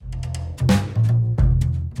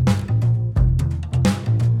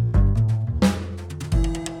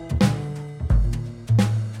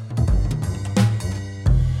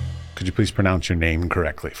please pronounce your name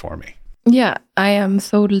correctly for me? Yeah, I am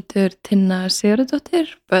Þórhildur Tinna Sigurðardóttir,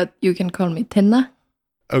 but you can call me Tinna.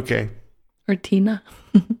 Okay. Or Tina.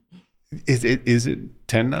 Is it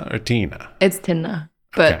Tinna or Tina? It's Tinna,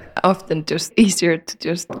 but often just easier to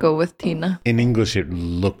just go with Tina. In English, it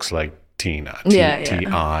looks like Tina.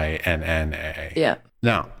 Tinna. Yeah.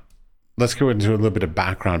 Now, let's go into a little bit of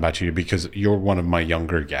background about you, because you're one of my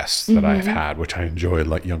younger guests that I've had, which I enjoy,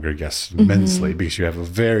 like younger guests immensely, because you have a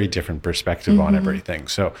very different perspective on everything.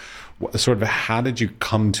 So sort of how did you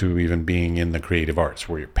come to even being in the creative arts?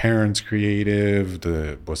 Were your parents creative?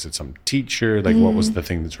 Was it some teacher? Like what was the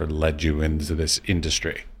thing that sort of led you into this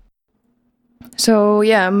industry? So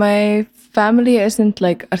yeah, my family isn't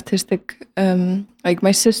like artistic. Like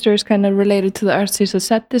my sister is kind of related to the arts. She's a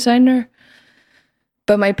set designer.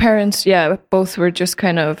 But my parents, both were just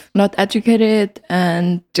kind of not educated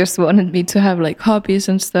and just wanted me to have like hobbies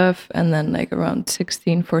and stuff. And then like around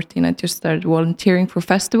 16, 14, I just started volunteering for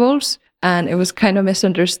festivals. And it was kind of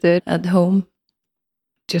misunderstood at home,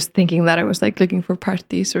 just thinking that I was like looking for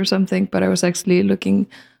parties or something. But I was actually looking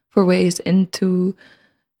for ways into,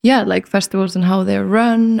 like festivals and how they're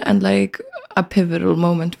run. And like a pivotal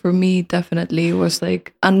moment for me definitely was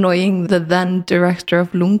like annoying the then director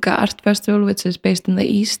of Lunga Art Festival, which is based in the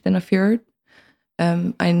east in a fjord.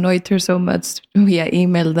 I annoyed her so much via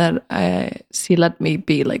email that she let me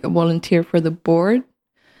be like a volunteer for the board.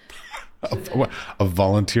 A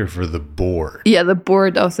volunteer for the board? Yeah, the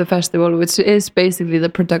board of the festival, which is basically the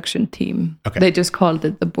production team. Okay. They just called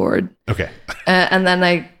it the board. Okay. And then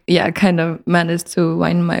I kind of managed to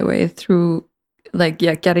wind my way through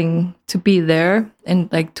getting to be there in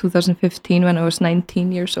like 2015 when I was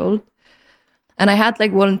 19 years old. And I had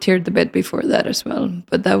like volunteered a bit before that as well,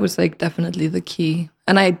 but that was like definitely the key.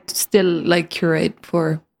 And I still like curate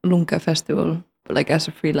for Lunga Festival, like as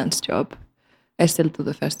a freelance job. I still do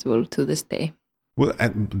the festival to this day. Well,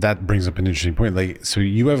 and that brings up an interesting point. Like, so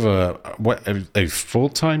you have a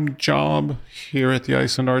full-time job here at the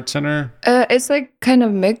Iceland Art Center? It's like kind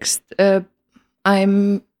of mixed.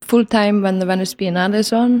 I'm full-time when the Venice Biennale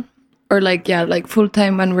is on, or like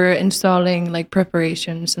full-time when we're installing like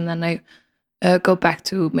preparations, and then I go back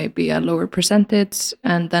to maybe a lower percentage,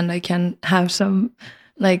 and then I can have some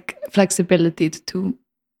like flexibility to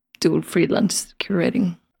do freelance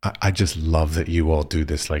curating. I just love that you all do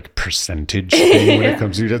this like percentage thing when it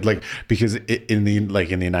comes to it, like, because in the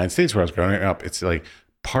United States where I was growing up, it's like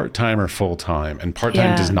part-time or full-time, and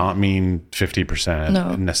part-time does not mean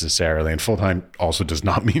 50% necessarily, and full-time also does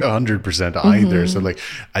not mean 100% either. So like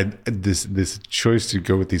this choice to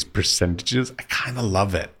go with these percentages, I kind of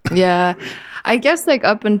love it. Yeah, I guess like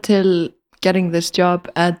up until getting this job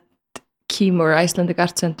at KIM or Icelandic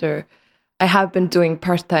Art Center, I have been doing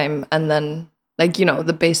part-time, and then like,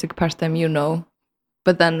 the basic part-time,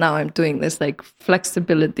 but then now I'm doing this like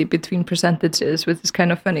flexibility between percentages, which is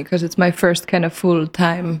kind of funny because it's my first kind of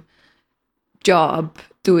full-time job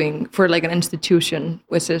doing for like an institution,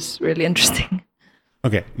 which is really interesting.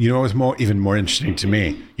 Okay. What's even more interesting to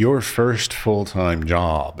me? Your first full-time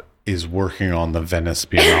job is working on the Venice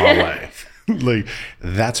Biennale. Like,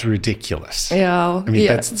 that's ridiculous. Yeah. I mean,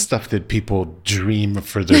 that's stuff that people dream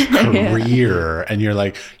for their career. And you're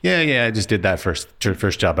like, I just did that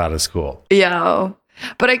first job out of school. Yeah.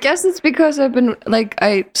 But I guess it's because I've been like,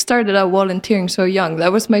 I started out volunteering so young.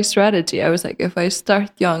 That was my strategy. I was like, if I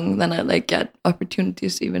start young, then I like get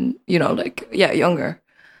opportunities even,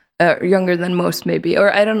 younger than most maybe.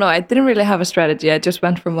 Or I don't know. I didn't really have a strategy. I just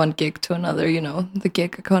went from one gig to another, the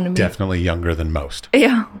gig economy. Definitely younger than most.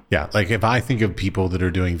 Yeah. Yeah. Like if I think of people that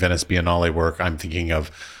are doing Venice Biennale work, I'm thinking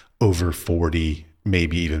of over 40,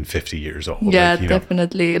 maybe even 50 years old. Yeah,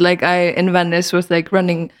 definitely. Like I, in Venice, was like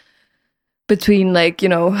running between like,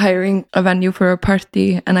 hiring a venue for a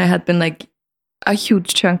party. And I had been like, a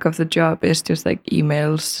huge chunk of the job is just like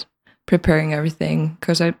emails, preparing everything,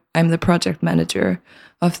 because I'm the project manager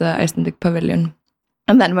of the Icelandic Pavilion.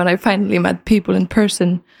 And then when I finally met people in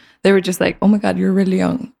person, they were just like, oh my God, you're really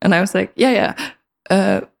young. And I was like,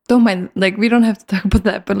 don't mind, like, we don't have to talk about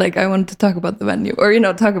that, but like, I wanted to talk about the venue, or,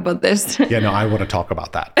 talk about this. Yeah, no, I want to talk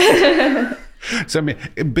about that. So, I mean,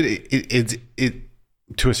 but it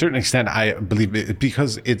to a certain extent, I believe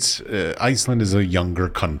because it's Iceland is a younger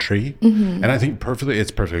country, and I think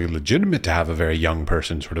it's perfectly legitimate to have a very young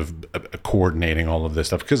person sort of coordinating all of this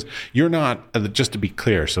stuff, because you're not, just to be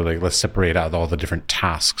clear, so like let's separate out all the different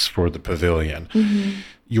tasks for the pavilion.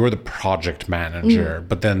 You're the project manager,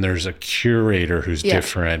 but then there's a curator who's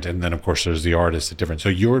different, and then of course there's the artist that's different. So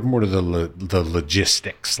you're more to the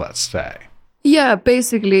logistics, let's say. Yeah,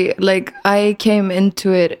 basically, like I came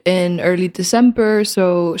into it in early December.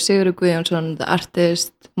 So Sigurðardo, the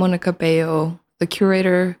artist, Monica Bayo, the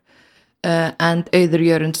curator, and Auður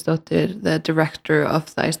Jörundsdóttir, the director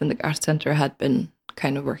of the Icelandic Art Center, had been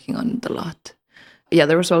kind of working on it a lot. Yeah,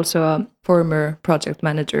 there was also a former project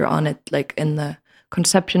manager on it, like in the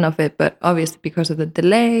conception of it, but obviously because of the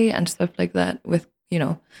delay and stuff like that with,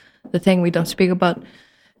 the thing we don't speak about.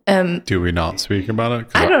 Do we not speak about it?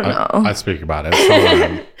 I don't know. I speak about it.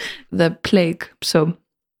 So, the plague. So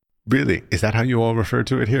really? Is that how you all refer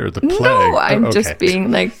to it here? The plague? No, I'm okay. just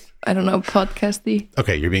being like, I don't know, podcasty.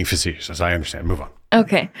 Okay, you're being facetious. I understand. Move on.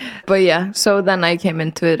 Okay. But yeah, so then I came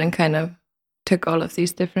into it and kind of took all of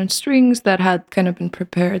these different strings that had kind of been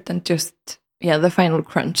prepared and just, the final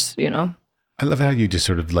crunch, I love how you just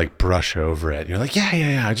sort of like brush over it. You're like,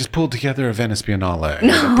 yeah. I just pulled together a Venice Biennale,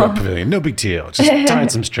 Pavilion. No big deal. Just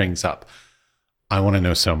tied some strings up. I want to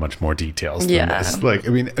know so much more details than this. Like,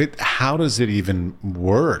 I mean, how does it even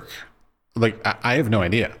work? Like, I have no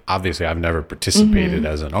idea. Obviously, I've never participated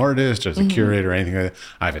as an artist, as a curator, or anything like that.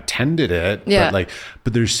 I've attended it,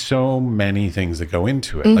 but there's so many things that go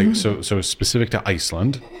into it. Like, so specific to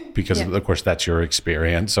Iceland, because of course that's your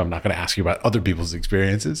experience. So I'm not going to ask you about other people's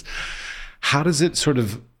experiences. How does it sort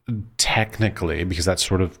of technically, because that's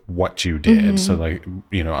sort of what you did. So like,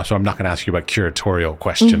 so I'm not going to ask you about curatorial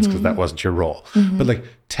questions because that wasn't your role. But like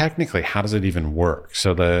technically, how does it even work?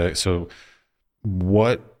 So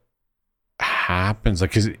what happens?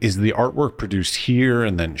 Like, is the artwork produced here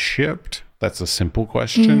and then shipped? That's a simple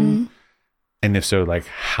question. And if so, like,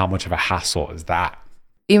 how much of a hassle is that?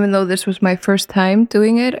 Even though this was my first time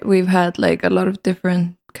doing it, we've had like a lot of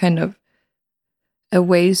different kind of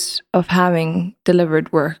ways of having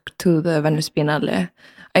delivered work to the Venice Biennale.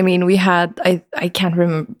 I mean, we had, I can't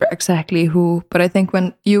remember exactly who, but I think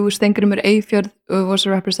when you was thinking about Eyfjörð was a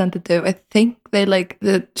representative, I think they like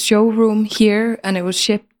the showroom here and it was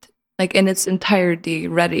shipped like in its entirety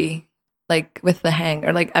ready, like with the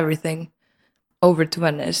hanger, like everything over to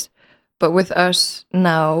Venice. But with us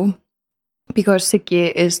now, because Siggi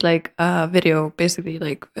is like a video, basically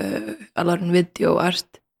like a lot in video art,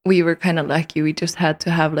 we were kind of lucky. We just had to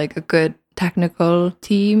have like a good technical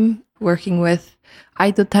team working with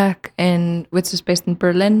Idotech, which is based in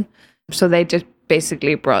Berlin. So they just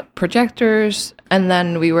basically brought projectors, and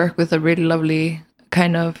then we work with a really lovely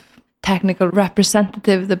kind of technical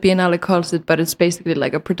representative, the Biennale calls it, but it's basically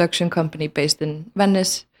like a production company based in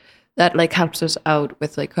Venice that like helps us out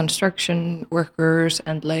with like construction workers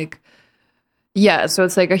and like, so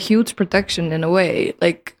it's like a huge production in a way.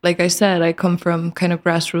 Like I said, I come from kind of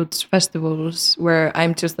grassroots festivals where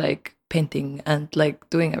I'm just like painting and like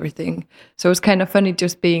doing everything. So it's kind of funny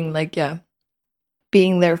just being like,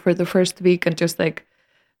 being there for the first week and just like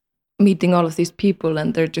meeting all of these people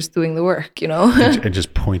and they're just doing the work, and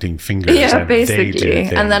just pointing fingers. And basically. they do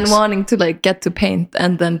things. And then wanting to like get to paint,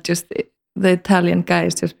 and then just the Italian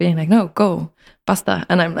guys just being like, no, go, basta.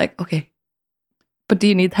 And I'm like, okay. But do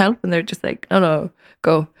you need help? And they're just like, no,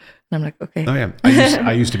 go. And I'm like, okay. Oh yeah,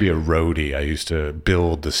 I used to be a roadie. I used to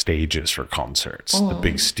build the stages for concerts, the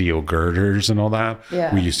big steel girders and all that. Yeah.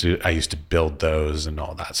 I used to build those and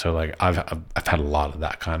all that. So like I've had a lot of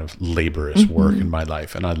that kind of laborious work in my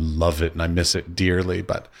life, and I love it and I miss it dearly.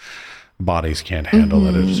 But bodies can't handle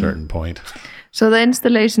it at a certain point. So the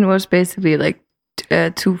installation was basically like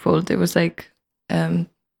twofold. It was like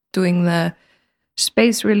doing the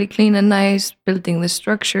space really clean and nice, building the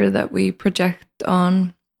structure that we project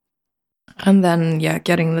on, and then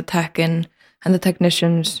getting the tech in and the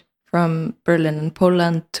technicians from Berlin and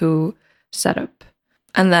Poland to set up.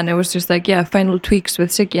 And then it was just like final tweaks with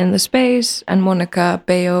Siggi in the space and Monica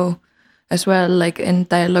Bayo as well, like in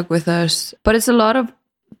dialogue with us. But it's a lot of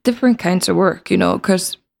different kinds of work,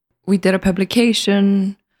 because we did a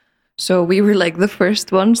publication, so we were like the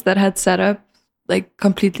first ones that had set up, like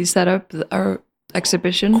completely set up our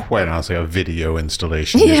exhibition. Quite honestly, a video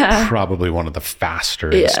installation is probably one of the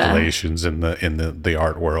faster installations in the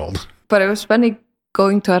art world. But it was funny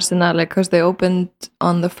going to Arsenale because they opened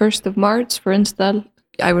on the 1st of March for install.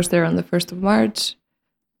 I was there on the 1st of March,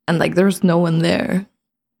 and like there was no one there.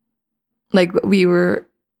 Like we were,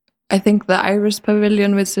 I think the Iris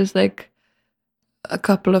Pavilion, which is like a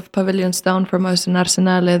couple of pavilions down from us in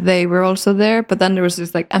Arsenale, they were also there, but then there was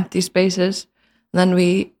just like empty spaces. And then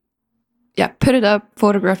we put it up,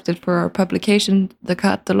 photographed it for our publication, the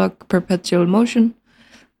catalog Perpetual Motion.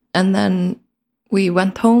 And then we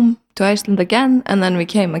went home to Iceland again, and then we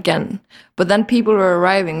came again. But then people were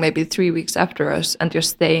arriving maybe 3 weeks after us and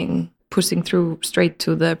just staying, pushing through straight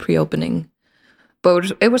to the pre-opening.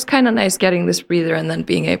 But it was kind of nice getting this breather and then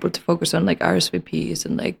being able to focus on like RSVPs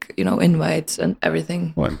and like, you know, invites and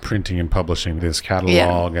everything. Well, and printing and publishing this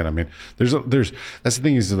catalog. And I mean, there's that's the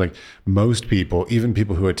thing is that, like, most people, even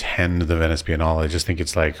people who attend the Venice Biennale, just think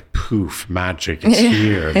it's like poof, magic, it's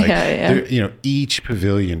here. Like, you know, each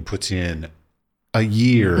pavilion puts in a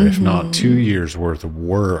year, if not 2 years worth of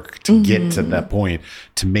work to get to that point,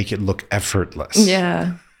 to make it look effortless.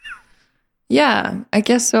 Yeah. Yeah, I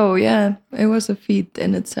guess so. Yeah, it was a feat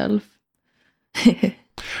in itself.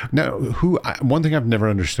 Now, one thing I've never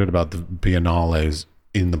understood about the Biennale is,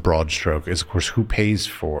 in the broad stroke, is of course who pays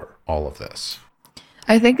for all of this.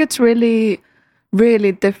 I think it's really,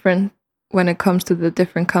 really different when it comes to the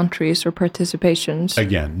different countries or participations.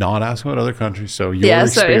 Again, not asking about other countries, so your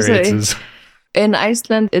experiences. Sorry. In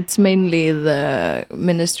Iceland, it's mainly the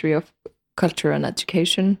Ministry of Culture and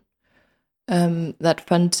Education that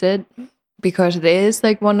funds it, because it is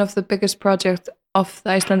like one of the biggest projects of the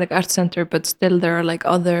Icelandic Art Center, but still there are like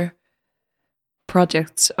other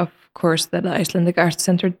projects, of course, that the Icelandic Art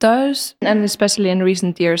Center does. And especially in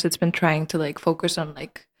recent years, it's been trying to like focus on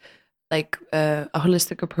like a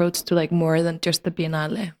holistic approach to like more than just the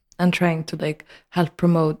Biennale, and trying to like help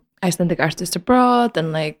promote Icelandic artists abroad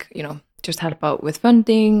and like, you know, just help out with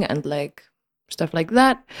funding and like stuff like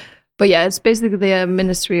that. But yeah, it's basically the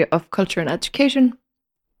Ministry of Culture and Education.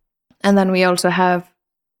 And then we also have,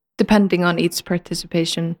 depending on each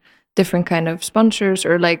participation, different kind of sponsors,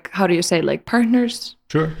 or like, how do you say, like partners?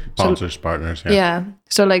 Sure, sponsors, partners, yeah. Yeah,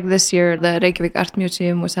 so like this year, the Reykjavik Art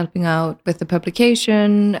Museum was helping out with the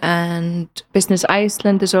publication, and Business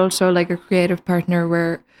Iceland is also like a creative partner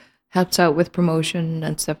where helps out with promotion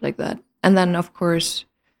and stuff like that. And then, of course,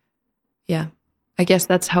 yeah, I guess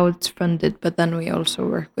that's how it's funded. But then we also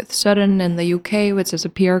work with Sutton in the UK, which is a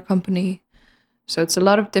PR company. So it's a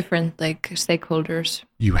lot of different like stakeholders.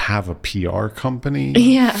 You have a PR company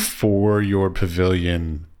for your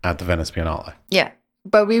pavilion at the Venice Biennale. Yeah,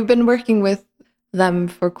 but we've been working with them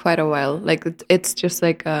for quite a while. Like it's just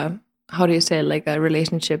like a, how do you say, like a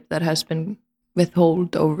relationship that has been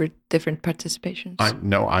withheld over different participations.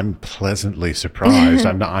 I'm pleasantly surprised.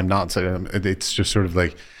 I'm not saying, it's just sort of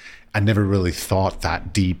like, I never really thought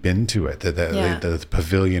that deep into it, that the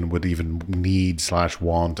pavilion would even need /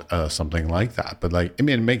 want something like that. But like, I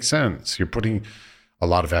mean, it makes sense. You're putting a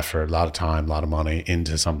lot of effort, a lot of time, a lot of money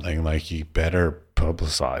into something. Like, you better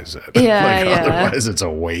publicize it. Otherwise it's a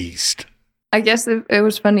waste. I guess it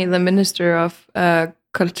was funny. The Minister of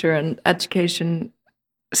Culture and Education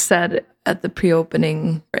said at the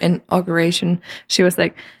pre-opening inauguration, she was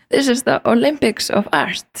like, "This is the Olympics of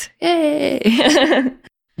art. Yay!"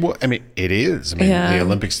 Well, I mean, it is. I mean, the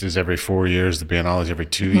Olympics is every 4 years. The Biennale is every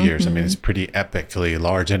 2 years. I mean, it's pretty epically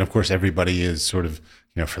large. And of course, everybody is sort of,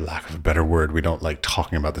 you know, for lack of a better word, we don't like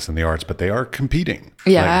talking about this in the arts, but they are competing.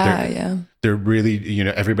 They're really, you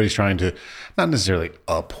know, everybody's trying to not necessarily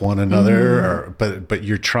up one another, but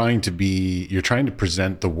you're trying to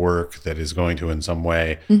present the work that is going to, in some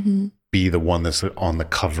way, be the one that's on the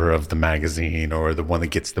cover of the magazine, or the one that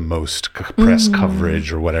gets the most press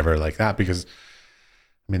coverage or whatever like that, because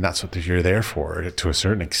I mean, that's what you're there for, to a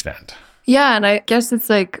certain extent. Yeah, and I guess it's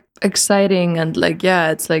like exciting, and like,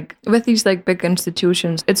 yeah, it's like with these like big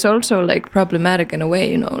institutions, it's also like problematic in a way,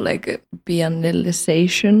 you know, like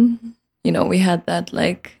biennalization. You know, we had that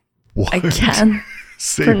like, what? I can't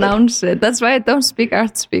pronounce it. That's why I don't speak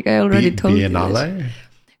art speak. I already told you. Biennale?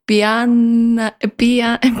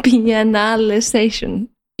 Biennalization.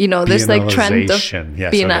 You know, this like trend of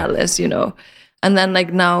biennales, you know. And then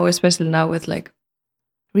like now, especially now with like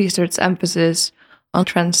research emphasis on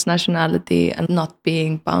transnationality and not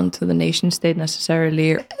being bound to the nation state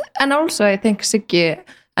necessarily. And also I think Siggi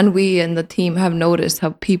and we in the team have noticed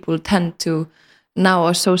how people tend to now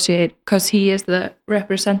associate, because he is the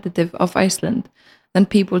representative of Iceland, then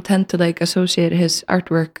people tend to like associate his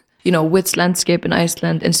artwork, you know, which landscape in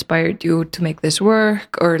Iceland inspired you to make this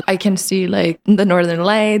work. Or I can see like the Northern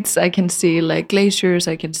Lights, I can see like glaciers,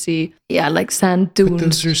 I can see, like sand dunes. But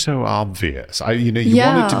those are so obvious. You want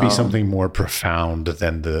it to be something more profound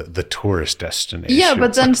than the tourist destination. Yeah,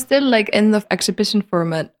 but then still like in the exhibition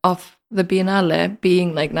format of the Biennale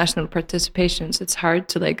being like national participations, it's hard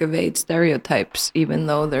to like evade stereotypes, even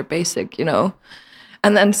though they're basic, you know.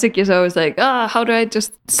 And then Siggi is always like, how do I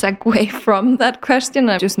just segue from that question?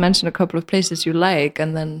 I just mentioned a couple of places you like,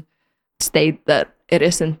 and then state that it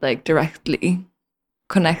isn't like directly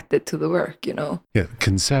connected to the work, you know? Yeah,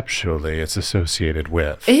 conceptually it's associated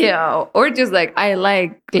with. Yeah, or just like, I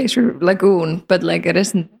like Glacier Lagoon, but like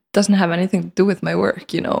doesn't have anything to do with my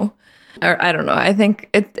work, you know? Or I don't know. I think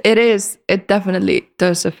it definitely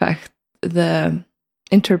does affect the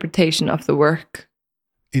interpretation of the work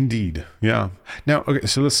Indeed. Yeah. Now, okay,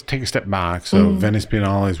 so let's take a step back. So Venice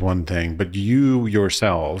Biennale is one thing, but you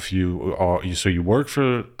yourself, so you work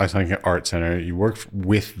for Icelandic Art Center, you work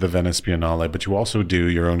with the Venice Biennale, but you also do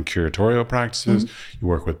your own curatorial practices. You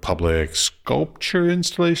work with public sculpture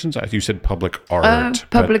installations. You said public art.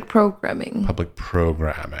 Public programming. Public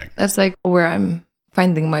programming. That's like where I'm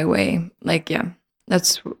finding my way. Like, yeah,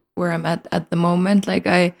 that's where I'm at the moment. Like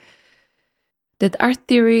I did art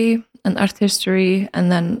theory and art history,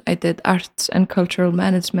 and then I did arts and cultural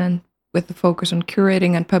management with a focus on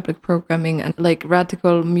curating and public programming and like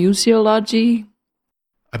radical museology.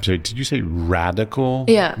 I'm sorry, did you say radical?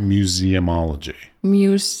 Yeah. Museumology.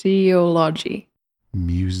 Museology.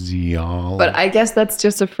 Museology. But I guess that's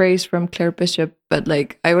just a phrase from Claire Bishop. But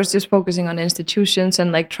like I was just focusing on institutions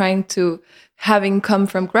and like trying to, having come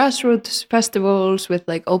from grassroots festivals with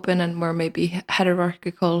like open and more maybe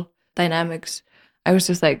hierarchical dynamics, I was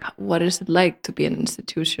just like, what is it like to be an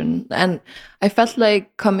institution? And I felt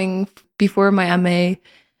like coming before my MA,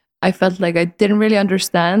 I felt like I didn't really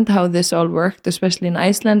understand how this all worked, especially in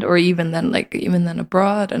Iceland or even then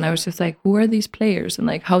abroad. And I was just like, who are these players? And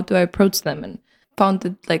like, how do I approach them? And found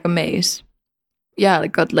it like a maze. Yeah, I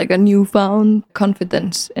got like a newfound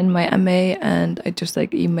confidence in my MA, and I just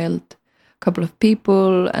like emailed a couple of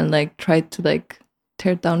people and like tried to like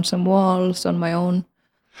tear down some walls on my own.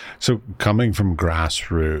 So coming from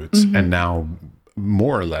grassroots and now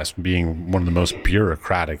more or less being one of the most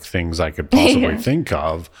bureaucratic things I could possibly think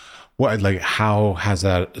of, how has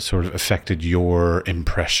that sort of affected your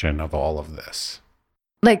impression of all of this?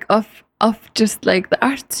 Like of just like the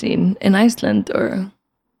art scene in Iceland, or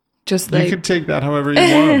just like... You could take that however you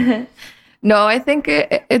want. No, I think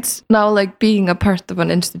it's now like being a part of an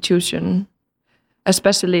institution,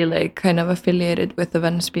 especially like kind of affiliated with the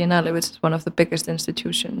Venice Biennale, which is one of the biggest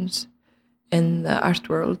institutions in the art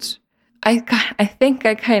world. I think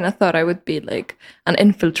I kind of thought I would be like an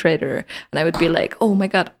infiltrator, and I would be like, oh my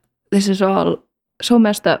God, this is all so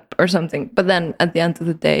messed up or something. But then at the end of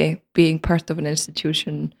the day, being part of an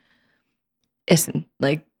institution isn't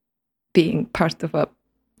like being part of a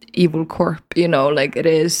evil corp, you know, like it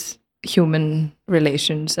is human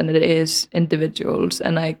relations and it is individuals.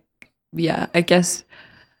 And I guess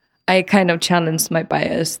I kind of challenged my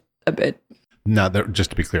bias a bit. Now,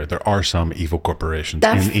 just to be clear, there are some evil corporations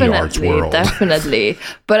in the arts world. Definitely.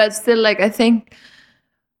 But it's still like, I think,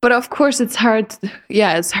 but of course it's hard.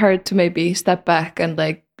 It's hard to maybe step back and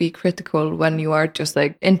like be critical when you are just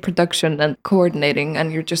like in production and coordinating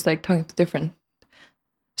and you're just like talking to different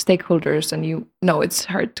stakeholders, and you know it's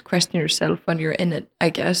hard to question yourself when you're in it, I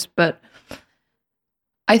guess. But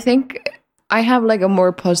I think I have like a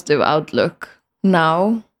more positive outlook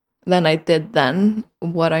now than I did then.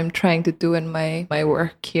 What I'm trying to do in my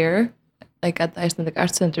work here, like at the Icelandic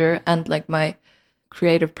Art Center, and like my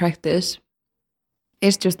creative practice,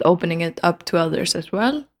 is just opening it up to others as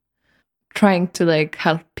well, trying to like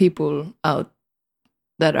help people out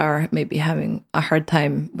that are maybe having a hard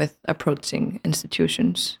time with approaching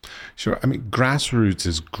institutions. Sure. I mean, grassroots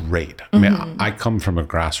is great. I mean, I come from a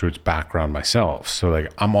grassroots background myself, so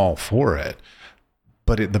like I'm all for it.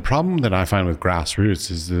 But the problem that I find with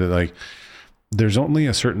grassroots is that like there's only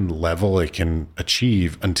a certain level it can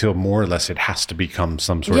achieve until more or less it has to become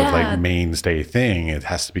some sort of like mainstay thing. It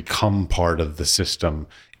has to become part of the system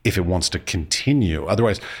if it wants to continue.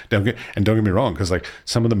 Otherwise, don't get me wrong, because like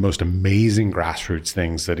some of the most amazing grassroots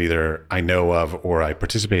things that either I know of or I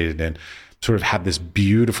participated in sort of have this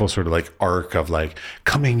beautiful sort of like arc of like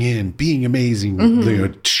coming in, being amazing, you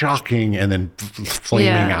know, shocking, and then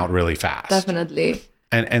flaming out really fast. Definitely.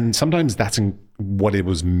 And sometimes that's what it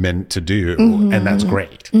was meant to do, and that's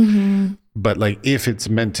great. But like if it's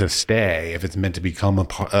meant to stay, if it's meant to become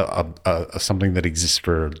a something that exists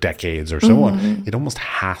for decades or so on, it almost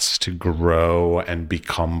has to grow and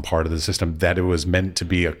become part of the system that it was meant to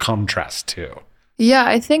be a contrast to. Yeah,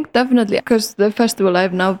 I think definitely, because the festival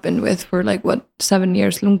I've now been with for like 7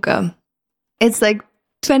 years, Lunga, it's like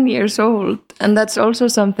 10 years old, and that's also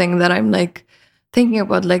something that I'm like thinking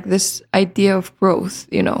about, like this idea of growth,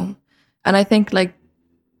 you know. And I think like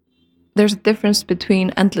there's a difference between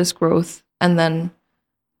endless growth and then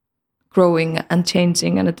growing and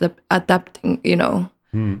changing and adapting, you know.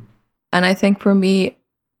 And I think for me,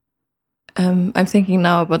 I'm thinking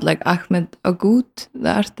now about like Ahmed Agoud,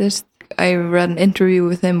 the artist. I read an interview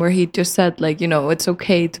with him where he just said like, you know, it's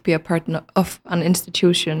okay to be a part of an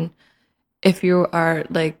institution if you are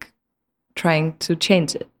like trying to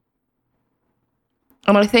change it.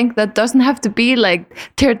 And I think that doesn't have to be like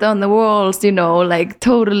tear down the walls, you know, like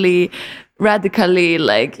totally radically,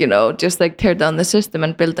 like, you know, just like tear down the system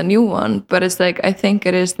and build a new one. But it's like, I think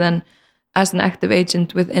it is then as an active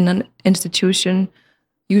agent within an institution,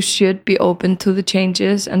 you should be open to the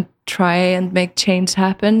changes and try and make change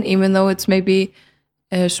happen, even though it's maybe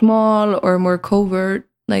small or more covert.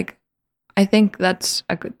 Like, I think that's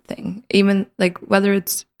a good thing. Even like whether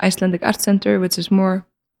it's Icelandic Art Center, which is more,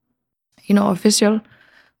 official,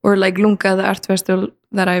 or like Lunga, the art festival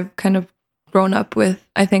that I've kind of grown up with.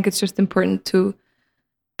 I think it's just important to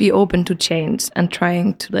be open to change and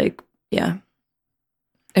trying to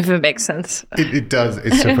if it makes sense. It does.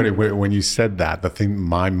 It's so funny when you said that. The thing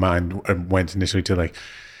my mind went initially to, like,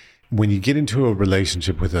 when you get into a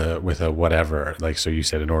relationship with a whatever, like, so you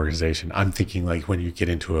said an organization, I'm thinking like when you get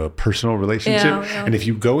into a personal relationship, and if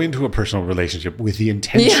you go into a personal relationship with the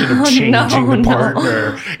intention of changing the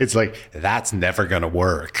partner, it's like, that's never going to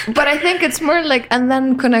work. But I think it's more like, and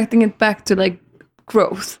then connecting it back to like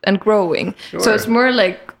growth and growing. Sure. So it's more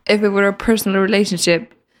like if it were a personal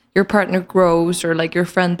relationship, your partner grows, or like your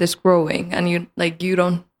friend is growing, and you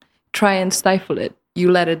don't try and stifle it. You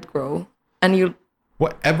let it grow, and you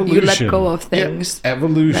let go of things. Yeah,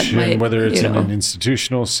 evolution, whether it's in an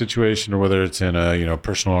institutional situation or whether it's in a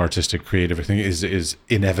personal, artistic, creative thing, is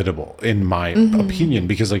inevitable, in my opinion.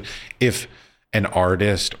 Because like, if an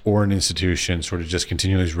artist or an institution sort of just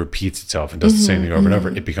continually repeats itself and does the same thing over and over,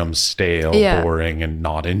 it becomes stale, boring, and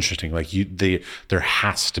not interesting. Like there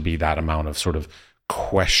has to be that amount of sort of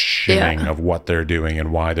questioning of what they're doing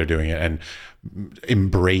and why they're doing it, and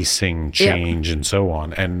embracing change and so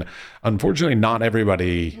on. And unfortunately, not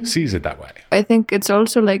everybody sees it that way. I think it's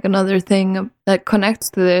also like another thing that connects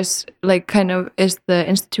to this, like kind of, is the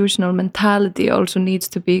institutional mentality also needs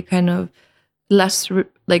to be kind of less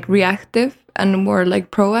reactive and more like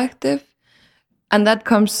proactive. And that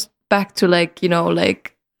comes back to like,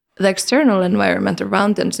 like the external environment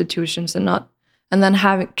around the institutions, and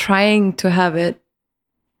then trying to have it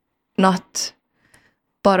not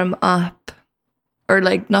bottom up, or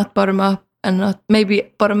like not bottom up and not maybe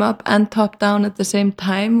bottom up and top down at the same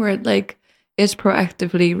time, where it like is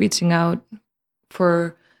proactively reaching out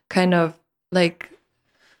for kind of like,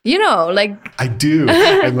 like I do.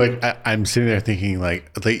 And like I'm sitting there thinking like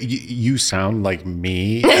you sound like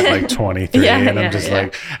me at like 23, and I'm just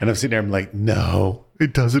like, and I'm sitting there, I'm like, no,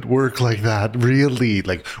 it doesn't work like that, really.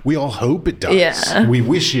 Like, we all hope it does. Yeah. We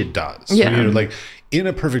wish it does. Yeah. Like, in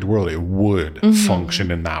a perfect world, it would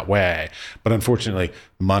function in that way. But unfortunately,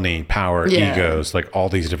 money, power, egos, like all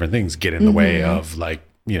these different things get in the way of like,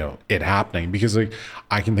 it happening. Because like,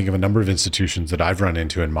 I can think of a number of institutions that I've run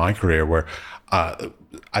into in my career where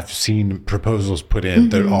I've seen proposals put in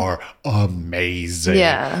that are amazing.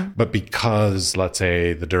 Yeah. But because, let's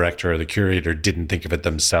say, the director or the curator didn't think of it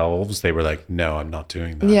themselves, they were like, no, I'm not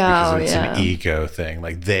doing that. Yeah, because it's an ego thing.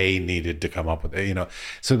 Like, they needed to come up with it,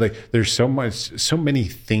 So like, there's so many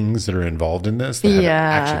things that are involved in this that have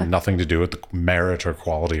actually nothing to do with the merit or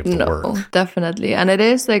quality of the work. No, definitely. And it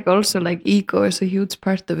is like also like ego is a huge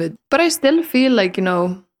part of it. But I still feel like,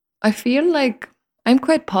 I feel like I'm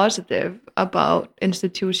quite positive about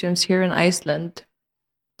institutions here in Iceland.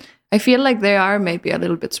 I feel like they are maybe a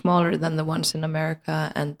little bit smaller than the ones in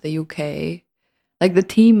America and the UK. Like, the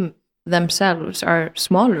team themselves are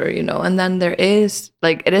smaller, and then there is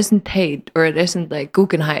like, it isn't Tate, or it isn't like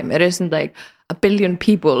Guggenheim, it isn't like 1 billion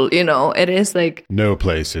people, it is like, no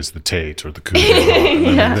place is the Tate or the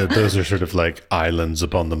Guggenheim. Those are sort of like islands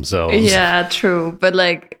upon themselves. Yeah, true. But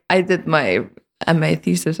like, I did my MA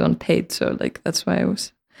thesis on Tate, so like that's why I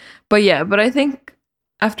was. But I think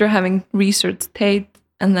after having researched Tate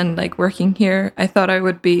and then like working here, I thought I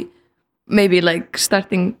would be maybe like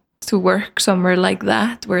starting to work somewhere like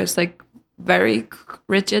that, where it's like very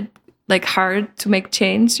rigid, like hard to make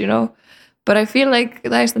change, But I feel like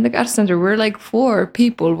the Icelandic Art Center, we're like 4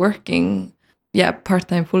 people working,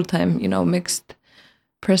 part-time, full-time, mixed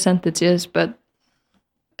percentages, but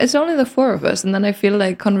it's only the 4 of us. And then I feel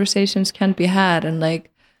like conversations can be had, and like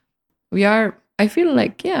I feel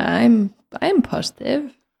like, I'm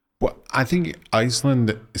positive. Well, I think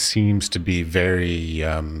Iceland seems to be very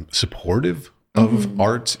supportive of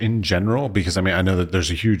arts in general, because I mean, I know that there's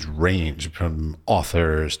a huge range from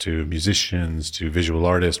authors to musicians to visual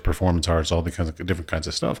artists, performance arts, all the kinds of different kinds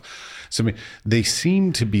of stuff. So I mean, they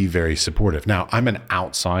seem to be very supportive. Now, I'm an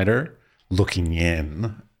outsider looking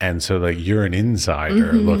in, and so like, you're an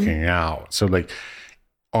insider looking out. So like,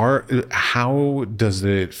 how does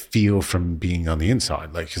it feel from being on the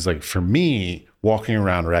inside? Like, because like, for me, walking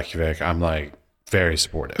around Reykjavik, I'm like very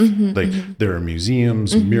supportive. Like, there are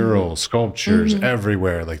museums, murals, sculptures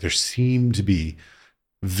everywhere. Like, there seem to be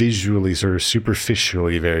visually sort of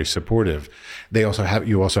superficially very supportive. You also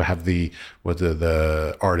have the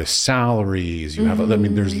artist salaries. You have, I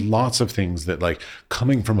mean, there's lots of things that, like,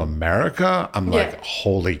 coming from America, I'm like,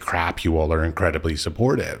 holy crap, you all are incredibly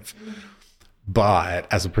supportive. But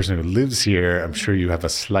as a person who lives here, I'm sure you have a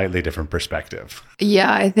slightly different perspective.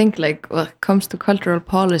 Yeah, I think, like, when it comes to cultural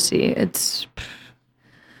policy, it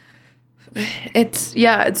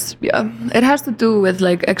has to do with,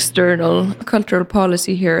 like, external cultural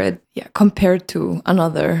policy here. Compared to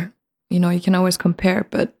another, you can always compare,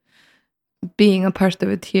 but being a part of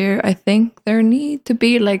it here, I think there need to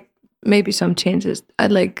be, like, maybe some changes.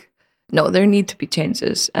 There need to be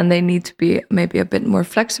changes, and they need to be maybe a bit more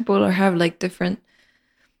flexible, or have, like, different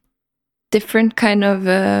kind of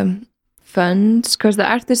funds, because the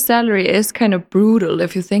artist salary is kind of brutal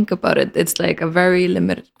if you think about it. It's like a very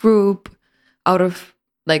limited group out of,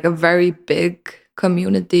 like, a very big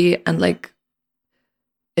community, and, like,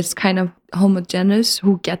 it's kind of homogeneous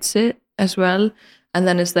who gets it as well. And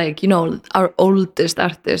then it's like, our oldest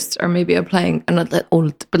artists are maybe applying, and not that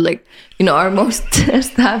old, but, like, our most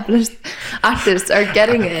established artists are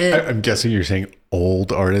getting it. I'm guessing you're saying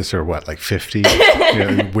old artists are what, like 50,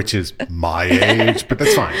 which is my age, but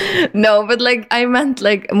that's fine. No, but, like, I meant,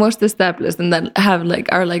 like, most established, and then are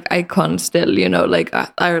like icons still, like,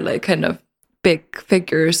 are like kind of big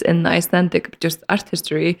figures in Icelandic just art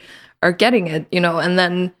history are getting it, and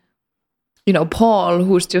then, Paul,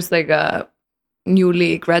 who's just like a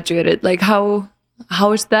newly graduated, like, how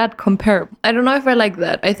is that comparable? I don't know if I like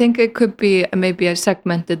that. I think it could be maybe a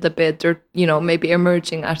segmented a bit, or maybe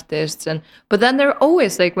emerging artists, but then they're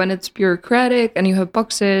always, like, when it's bureaucratic and you have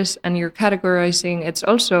boxes and you're categorizing, it's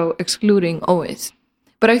also excluding always.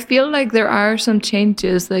 But I feel like there are some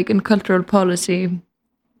changes, like, in cultural policy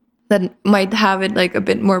that might have it, like, a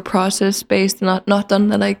bit more process based, not on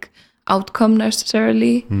the, like, outcome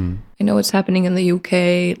necessarily. I know it's happening in the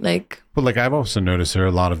UK, like. Well, like, I've also noticed there are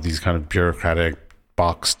a lot of these kind of bureaucratic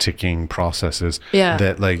box ticking processes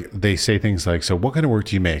that, like, they say things like, so what kind of work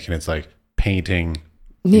do you make? And it's like painting,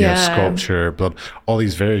 sculpture, blah, all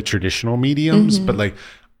these very traditional mediums. But, like,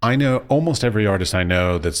 I know almost every artist I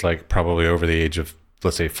know that's, like, probably over the age of,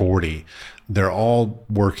 let's say, 40, they're all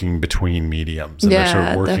working between mediums, and they're sort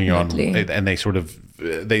of working definitely on, and they sort of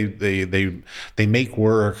they make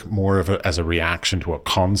work more of as a reaction to a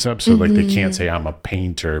concept. So, like, they can't say I'm a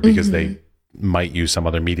painter because they might use some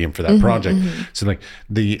other medium for that project. So, like,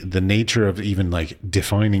 the nature of even, like,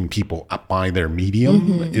 defining people up by their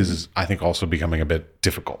medium is, I think, also becoming a bit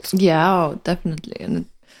difficult. Yeah, definitely. And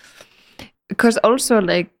because also,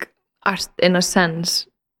 like, art in a sense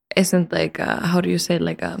isn't, like, how do you say,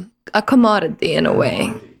 like, a commodity in a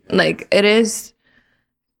way. Like, it is,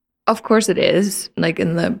 of course it is, like,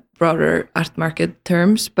 in the broader art market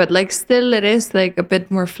terms, but, like, still it is, like, a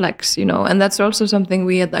bit more flex, and that's also something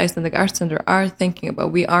we at the Icelandic Art Center are thinking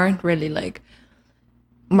about. We aren't really, like,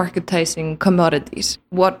 marketizing commodities.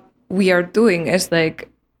 What we are doing is, like,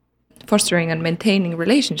 fostering and maintaining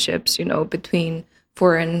relationships, between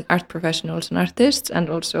foreign art professionals and artists, and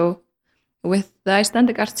also with the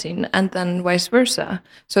Icelandic art scene, and then vice versa.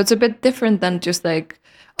 So it's a bit different than just, like,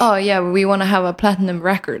 oh yeah, we want to have a platinum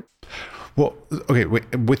record. Well, okay,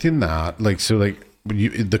 within that, like, so, like,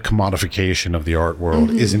 the commodification of the art world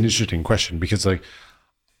is an interesting question, because, like,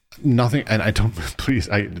 nothing, and I don't, please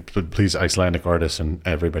Icelandic artists and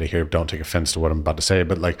everybody here, don't take offense to what I'm about to say,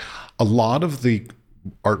 but, like, a lot of the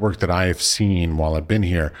artwork that I have seen while I've been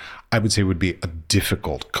here, I would say would be a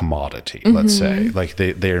difficult commodity, let's say. Like,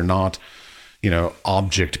 they're not,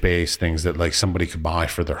 object-based things that, like, somebody could buy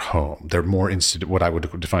for their home. They're more what I would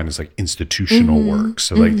define as, like, institutional work.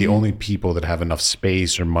 So, like, the only people that have enough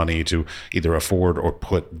space or money to either afford or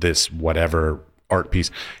put this whatever art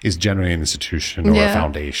piece is generally an institution or a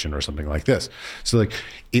foundation or something like this. So, like,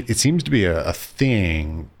 it seems to be a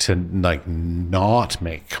thing to, like, not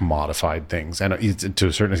make commodified things, and it's, to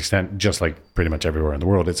a certain extent, just like pretty much everywhere in the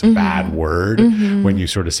world, it's a bad word when you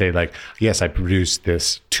sort of say, like, yes, I produced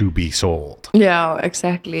this to be sold. Yeah,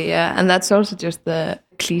 exactly. Yeah, and that's also just the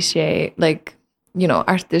cliche, like,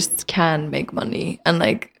 artists can make money, and,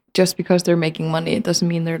 like, just because they're making money, it doesn't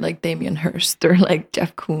mean they're, like, Damien Hirst or, like,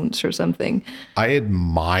 Jeff Koons or something. I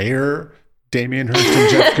admire Damien Hirst and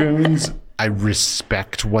Jeff Koons. I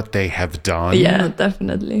respect what they have done. Yeah,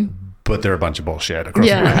 definitely. But they're a bunch of bullshit across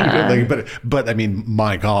the board. But I mean,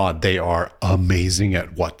 my God, they are amazing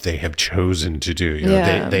at what they have chosen to do.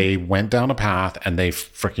 They went down a path and they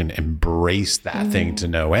freaking embraced that thing to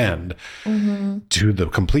no end, to the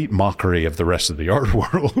complete mockery of the rest of the art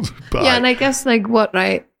world. But, and I guess, like, what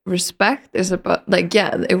I respect is about, like,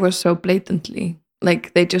 it was so blatantly,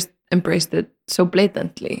 like, they just embraced it so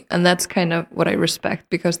blatantly. And that's kind of what I respect,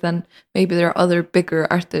 because then maybe there are other bigger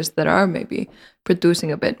artists that are maybe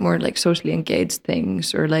producing a bit more like socially engaged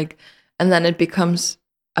things, or like, and then it becomes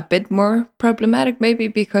a bit more problematic maybe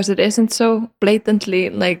because it isn't so blatantly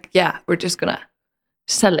like, yeah, we're just gonna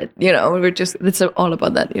sell it, it's all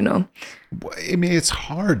about that, I mean, it's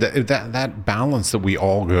hard that balance that we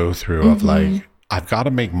all go through of like, I've got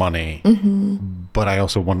to make money, but I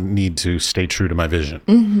also need to stay true to my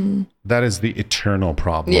vision. That is the eternal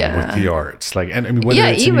problem with the arts. Like, and I mean, whether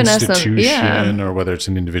it's even an institution or whether it's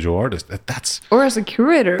an individual artist, that's or as a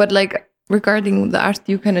curator. But like regarding the art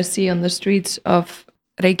you kind of see on the streets of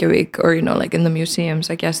Reykjavik, or like in the museums,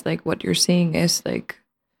 I guess like what you're seeing is like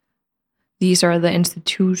these are the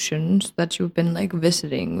institutions that you've been like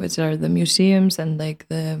visiting, which are the museums and like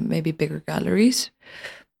the maybe bigger galleries.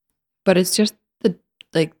 But it's just the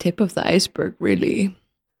like tip of the iceberg, really.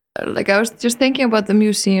 Like I was just thinking about the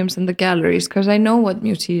museums and the galleries, because I know what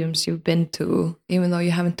museums you've been to, even though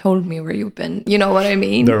you haven't told me where you've been. You know what I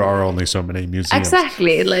mean? There are only so many museums.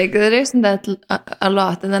 Exactly. Like there isn't that a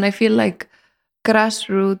lot. And then I feel like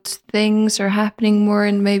grassroots things are happening more,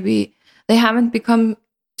 and maybe they haven't become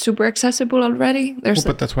super accessible already.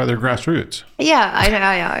 But that's why they're grassroots.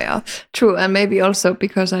 Yeah, true. And maybe also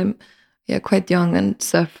because I'm quite young and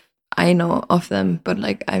stuff, I know of them, but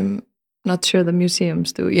like I'm not sure the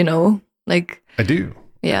museums do, like I do.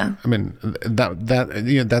 Yeah. I mean,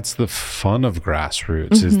 that's the fun of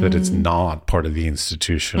grassroots, is that it's not part of the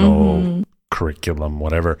institutional curriculum,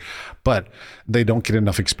 whatever, but they don't get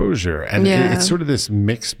enough exposure. And it's sort of this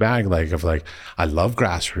mixed bag, like of like, I love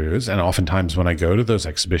grassroots. And oftentimes when I go to those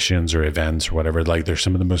exhibitions or events or whatever, like they're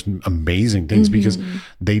some of the most amazing things because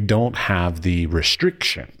they don't have the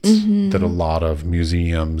restrictions that a lot of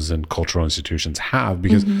museums and cultural institutions have.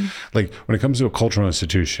 Because like when it comes to a cultural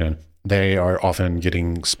institution, they are often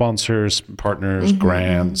getting sponsors, partners,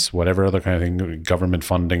 grants, whatever other kind of thing, government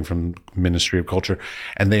funding from Ministry of Culture,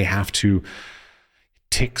 and they have to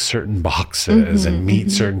tick certain boxes and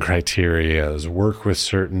meet certain criterias, work with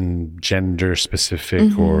certain gender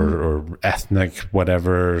specific or ethnic,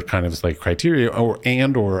 whatever kind of like criteria,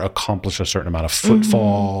 or accomplish a certain amount of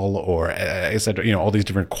footfall or etc. All these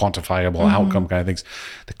different quantifiable outcome kind of things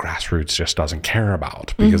the grassroots just doesn't care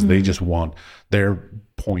about, because they just want, their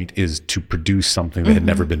point is to produce something that had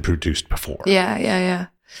never been produced before. Yeah.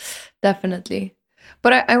 Definitely.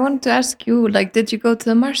 But I want to ask you, like, did you go to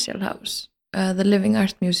the Marshall House? The Living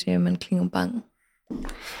Art Museum in Klingenbang.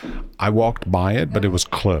 I walked by it, but it was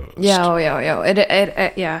closed.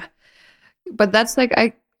 Yeah. But that's like,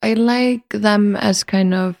 I like them as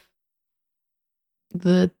kind of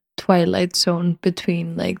the twilight zone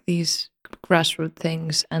between like these grassroots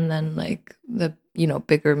things and then like the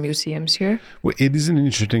bigger museums here. Well, it is an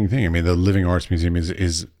interesting thing. I mean, the Living Arts Museum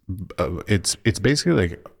is it's basically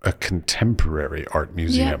like a contemporary art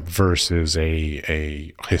museum versus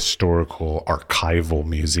a historical archival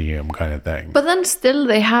museum kind of thing. But then still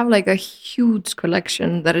they have like a huge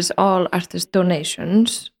collection that is all artist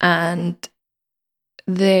donations, and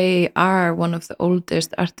they are one of the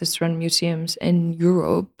oldest artist-run museums in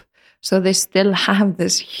Europe. So they still have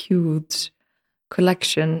this huge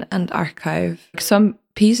collection and archive. Some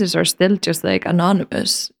pieces are still just like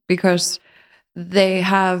anonymous because they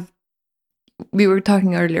have, we were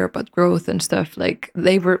talking earlier about growth and stuff, like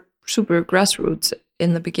they were super grassroots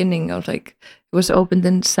in the beginning of like, it was opened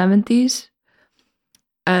in the 70s.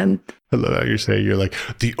 And I love how you're saying you're like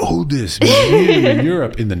the oldest museum in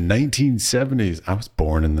Europe in the 1970s. I was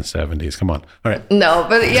born in the 70s. Come on. All right. No,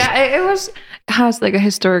 but yeah, it has like a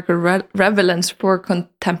historical relevance for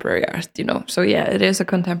contemporary art, So yeah, it is a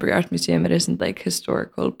contemporary art museum. It isn't like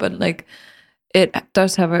historical, but like it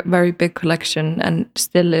does have a very big collection and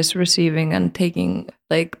still is receiving and taking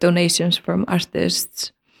like donations from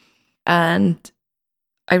artists. And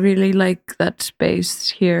I really like that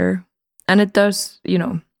space here. And it does,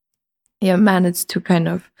 manage to kind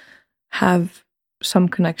of have some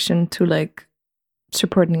connection to like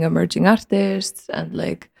supporting emerging artists and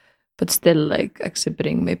like, but still like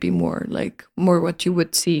exhibiting maybe more what you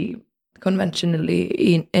would see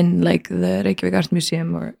conventionally in like the Reykjavik Art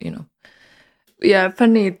Museum or, Yeah,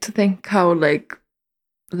 funny to think how like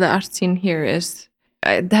the art scene here is.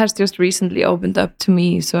 It has just recently opened up to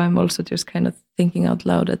me, so I'm also just kind of thinking out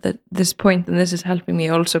loud at this point, and this is helping me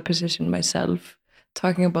also position myself,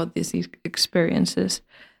 talking about these experiences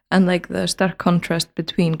and like the stark contrast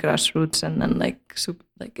between grassroots and then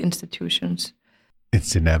like institutions.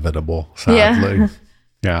 It's inevitable, sadly.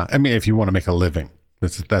 Yeah. I mean, if you want to make a living,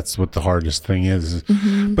 that's what the hardest thing is.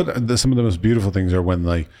 But some of the most beautiful things are when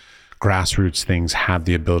like grassroots things have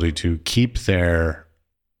the ability to keep their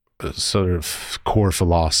sort of core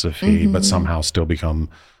philosophy, but somehow still become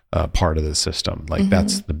part of the system. Like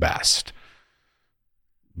that's the best,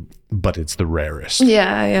 but it's the rarest.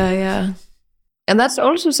 Yeah. And that's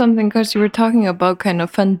also something, because you were talking about kind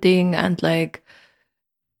of funding and like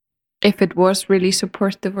if it was really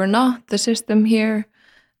supportive or not, the system here.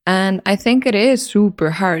 And I think it is super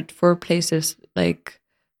hard for places like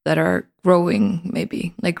that are growing,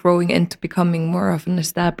 maybe like growing into becoming more of an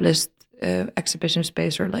established exhibition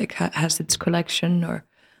space, or like has its collection, or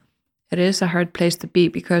it is a hard place to be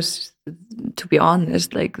because, to be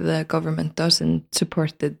honest, like the government doesn't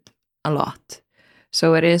support it a lot.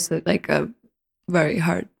 So it is like a very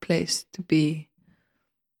hard place to be,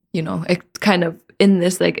 you know, it kind of in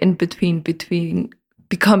this like in between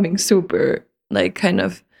becoming super like kind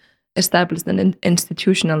of established and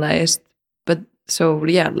institutionalized. But so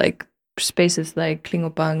yeah, like spaces like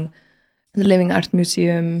Klingobang, the Living Art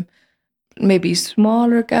Museum, maybe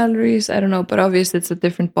smaller galleries, I don't know, but obviously it's a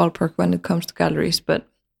different ballpark when it comes to galleries. But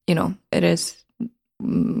you know, it is,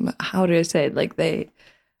 how do I say it, like they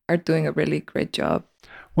are doing a really great job.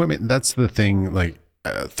 Well, I mean, that's the thing, like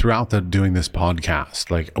throughout doing this podcast,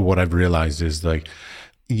 like what I've realized is like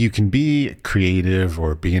you can be creative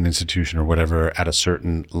or be an institution or whatever at a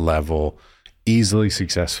certain level, easily,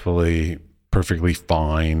 successfully, perfectly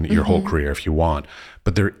fine your whole career if you want.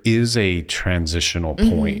 But there is a transitional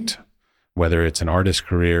point, whether it's an artist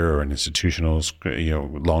career or an institutional, you know,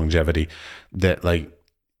 longevity, that like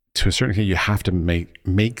to a certain extent you have to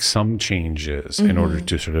make some changes in order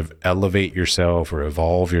to sort of elevate yourself or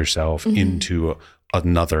evolve yourself into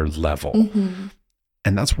another level.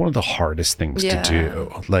 And that's one of the hardest things to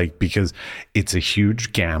do, like, because it's a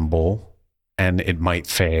huge gamble and it might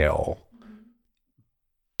fail,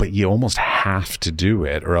 but you almost have to do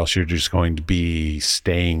it or else you're just going to be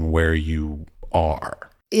staying where you are.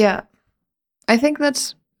 Yeah. I think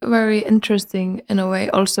that's very interesting in a way.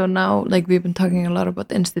 Also now, like we've been talking a lot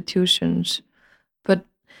about institutions, but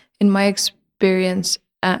in my experience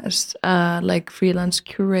as like freelance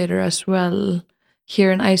curator as well,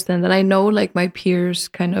 here in Iceland, and I know like my peers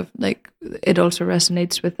kind of like it also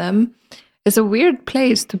resonates with them. It's a weird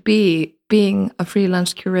place to be, being a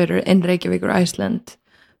freelance curator in Reykjavík or Iceland,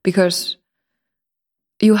 because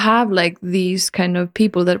you have like these kind of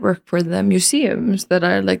people that work for the museums that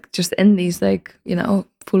are like just in these like, you know,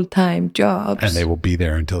 full-time jobs. And they will be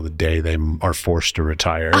there until the day they are forced to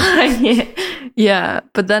retire. Yeah.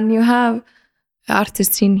 But then you have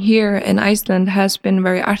artist scene here in Iceland has been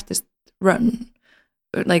very artist run.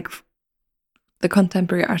 Like the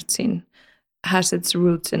contemporary art scene has its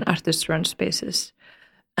roots in artist-run spaces,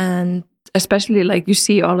 and especially like you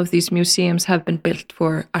see all of these museums have been built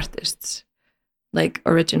for artists, like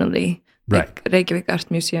originally. Right. Like Reykjavík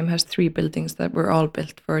Art Museum has 3 buildings that were all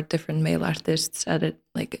built for different male artists at it,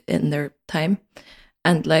 like in their time,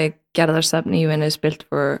 and like Gerðarsafn even is built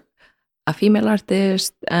for a female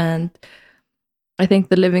artist, and I think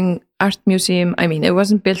the Living Art Museum, I mean, it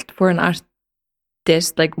wasn't built for an artist,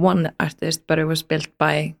 like one artist, but it was built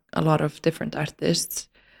by a lot of different artists.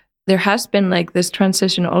 There has been like this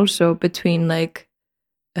transition also between like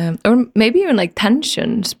or maybe even like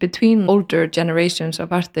tensions between older generations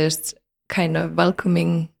of artists kind of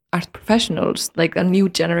welcoming art professionals, like a new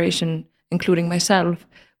generation, including myself,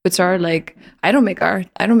 which are like, I don't make art,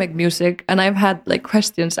 I don't make music. And I've had like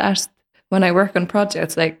questions asked when I work on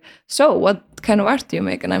projects like, so what kind of art do you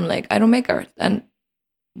make? And I'm like, I don't make art. And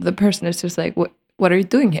the person is just like, what are you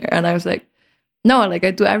doing here? And I was like, no, like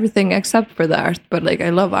I do everything except for the art, but like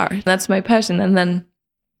I love art. That's my passion. And then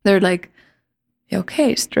they're like,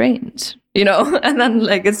 okay, strange, you know? And then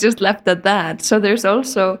like it's just left at that. So there's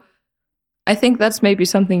also, I think that's maybe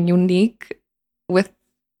something unique with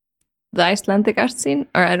the Icelandic art scene,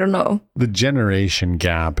 or I don't know. The generation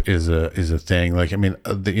gap is a thing. Like, I mean,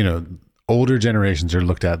 you know, older generations are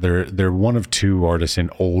looked at. They're one of 2 artists in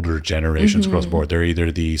older generations across the board. They're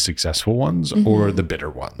either the successful ones or the bitter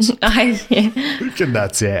ones. And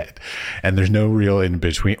that's it. And there's no real in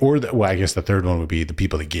between. Or well, I guess the third one would be the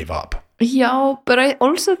people that gave up. Yeah, but I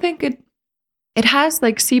also think it has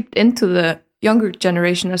like seeped into the younger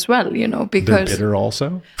generation as well, you know, because they're bitter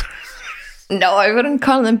also. No, I wouldn't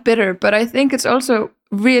call them bitter, but I think it's also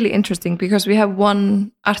really interesting because we have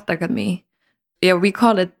one art academy. Yeah, we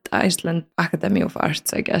call it Iceland Academy of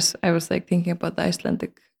Arts, I guess. I was like thinking about the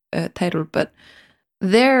Icelandic title, but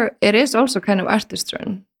there it is also kind of artist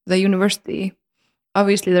run, the university.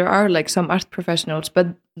 Obviously, there are like some art professionals, but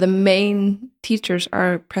the main teachers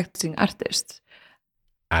are practicing artists.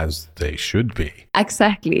 As they should be.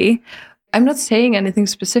 Exactly. I'm not saying anything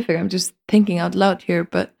specific. I'm just thinking out loud here,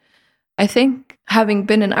 but I think having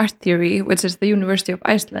been in art theory, which is the University of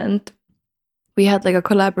Iceland, we had like a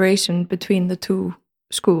collaboration between the two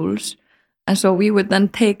schools. And so we would then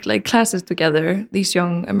take like classes together, these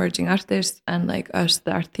young emerging artists and like us,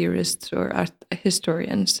 the art theorists or art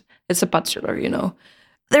historians. It's a bachelor, you know.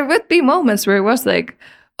 There would be moments where it was like,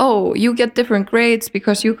 oh, you get different grades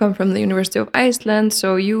because you come from the University of Iceland,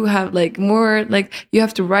 so you have like more, like you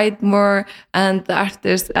have to write more, and the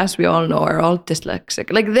artists, as we all know, are all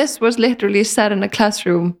dyslexic. Like this was literally sat in a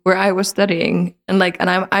classroom where I was studying, and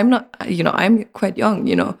I'm not, you know, I'm quite young,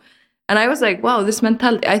 you know. And I was like, wow, this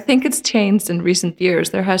mentality, I think it's changed in recent years.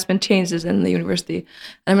 There has been changes in the university.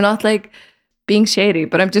 And I'm not like being shady,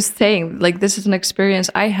 but I'm just saying, like, this is an experience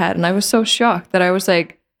I had. And I was so shocked that I was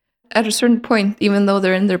like, at a certain point, even though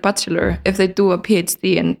they're in their bachelor, if they do a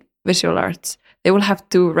PhD in visual arts, they will have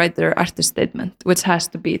to write their artist statement, which has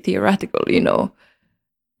to be theoretical, you know.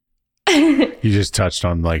 You just touched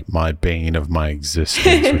on like my bane of my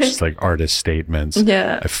existence, which is like artist statements.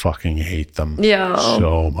 Yeah. I fucking hate them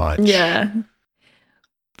so much. Yeah.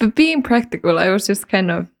 But being practical, I was just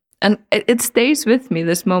kind of, and it stays with me,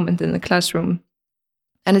 this moment in the classroom.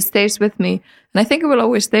 And it stays with me. And I think it will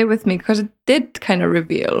always stay with me because it did kind of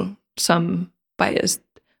reveal some bias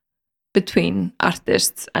between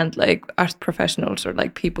artists and like art professionals or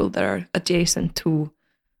like people that are adjacent to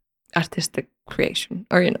artistic creation,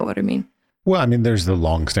 or you know what I mean. Well, I mean, there's the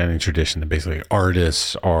long-standing tradition that basically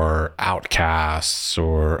artists are outcasts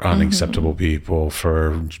or unacceptable people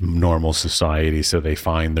for normal society, so they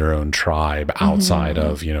find their own tribe outside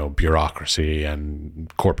of, you know, bureaucracy and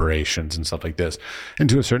corporations and stuff like this. And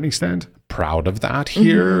to a certain extent, proud of that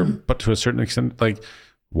here, but to a certain extent, like,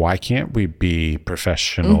 why can't we be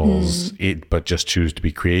professionals, but just choose to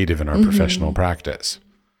be creative in our professional practice?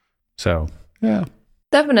 So, yeah.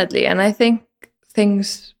 Definitely. And I think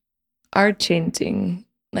things are changing,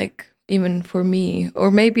 like even for me,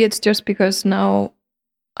 or maybe it's just because now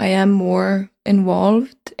I am more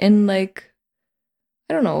involved in, like,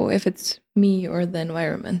 I don't know if it's me or the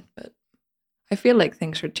environment, but I feel like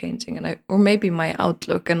things are changing, and or maybe my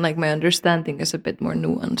outlook and like my understanding is a bit more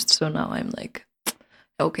nuanced. So now I'm like,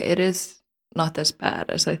 okay, it is not as bad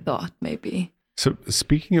as I thought, maybe. So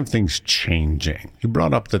speaking of things changing, you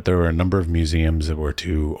brought up that there were a number of museums that were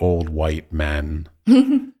to old white men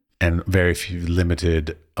and very few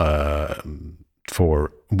limited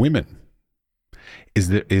for women.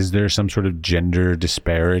 Is there some sort of gender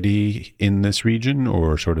disparity in this region,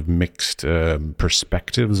 or sort of mixed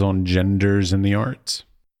perspectives on genders in the arts?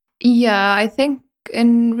 Yeah, I think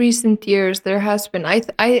in recent years there has been.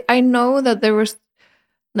 I know that there was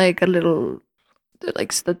like a little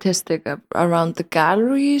like statistic around the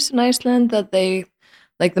galleries in Iceland that they,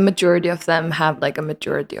 like, the majority of them have like a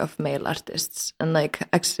majority of male artists and like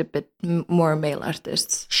exhibit more male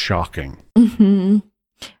artists. Shocking.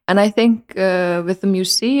 And I think with the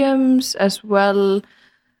museums as well,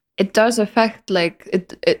 it does affect, like,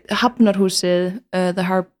 it Hafnarhúsið,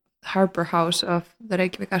 the Harbour House of the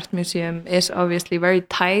Reykjavík Art Museum, is obviously very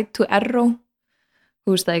tied to Erró,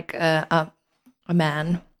 who's like a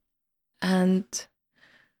man. And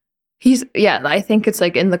I think it's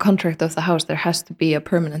like in the contract of the house, there has to be a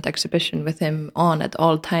permanent exhibition with him on at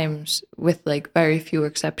all times, with like very few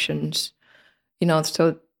exceptions, you know,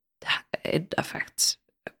 so it affects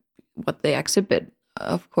what they exhibit,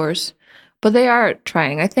 of course. But they are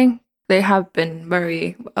trying. I think they have been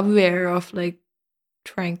very aware of like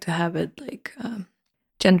trying to have it like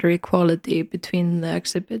gender equality between the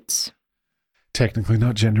exhibits. Technically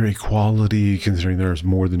not gender equality, considering there's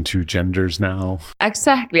more than two genders now.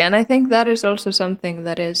 Exactly. And I think that is also something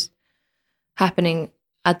that is happening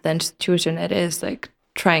at the institution. It is like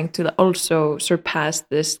trying to also surpass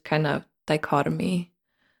this kind of dichotomy,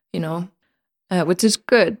 you know, which is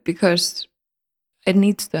good because it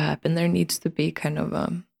needs to happen. There needs to be kind of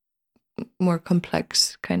a more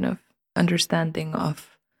complex kind of understanding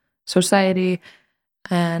of society.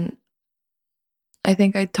 And I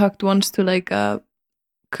think I talked once to like,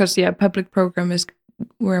 because public program is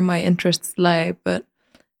where my interests lie, but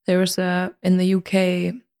there was in the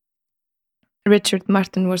UK, Richard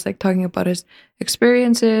Martin was like talking about his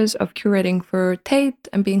experiences of curating for Tate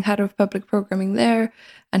and being head of public programming there.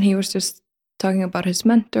 And he was just talking about his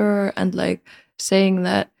mentor and like saying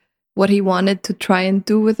that what he wanted to try and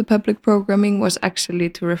do with the public programming was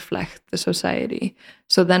actually to reflect the society.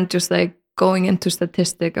 So then just like going into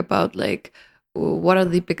statistic about like, what are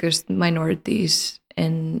the biggest minorities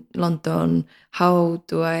in London? How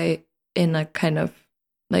do I, in a kind of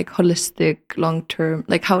like holistic, long-term,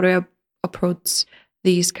 like how do I approach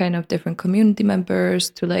these kind of different community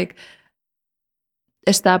members to like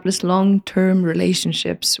establish long-term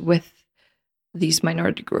relationships with these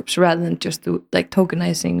minority groups rather than just do like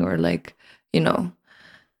tokenizing or like, you know.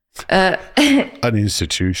 An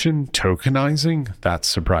institution tokenizing? That's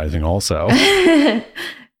surprising also.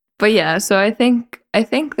 But yeah, so I think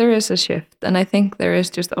there is a shift, and I think there is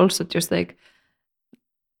just like,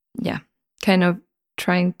 yeah, kind of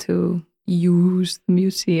trying to use the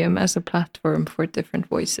museum as a platform for different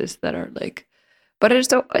voices that are like, but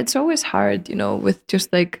it's always hard, you know, with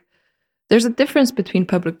just like, there's a difference between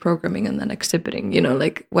public programming and then exhibiting, you know,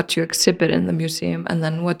 like what you exhibit in the museum and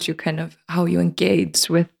then what you kind of, how you engage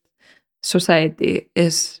with society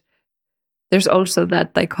is, there's also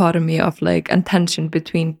that dichotomy of like, and tension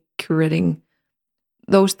between curating,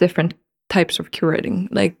 those different types of curating.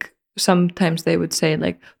 Like sometimes they would say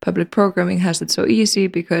like public programming has it so easy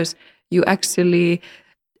because you actually,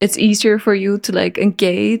 it's easier for you to like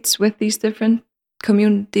engage with these different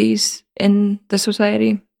communities in the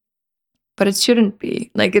society, but it shouldn't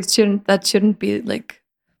be like, that shouldn't be like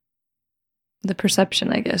the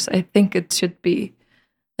perception, I guess. I think it should be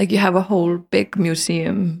like, you have a whole big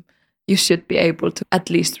museum, you should be able to at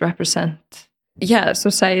least represent,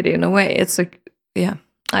 society in a way. It's like,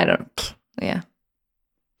 I don't,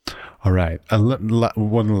 All right.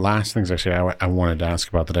 One of the last things actually I wanted to ask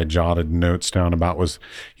about that I jotted notes down about was,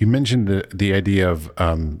 you mentioned the idea of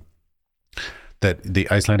that the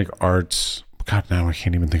Icelandic arts, God, now I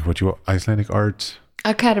can't even think of what Icelandic Arts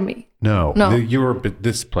Academy. No.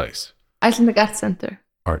 This place. Icelandic Art Center.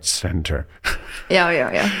 Art Center.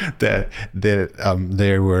 Yeah.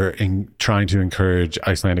 They were trying to encourage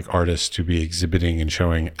Icelandic artists to be exhibiting and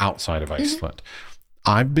showing outside of Iceland.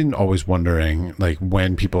 I've been always wondering, like,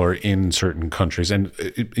 when people are in certain countries, and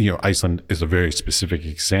Iceland is a very specific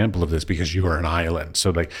example of this because you are an island. So,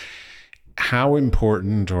 like, how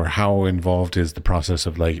important or how involved is the process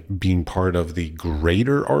of like being part of the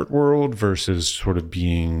greater art world versus sort of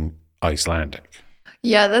being Icelandic?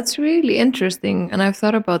 Yeah, that's really interesting, and I've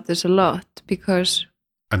thought about this a lot because.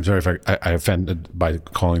 I'm sorry if I offended by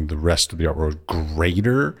calling the rest of the art world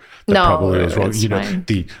greater. No, probably is wrong. It's fine.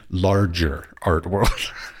 The larger art world.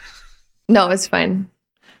 No, it's fine.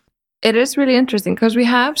 It is really interesting because we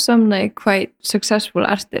have some like quite successful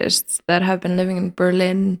artists that have been living in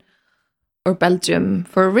Berlin or Belgium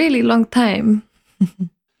for a really long time.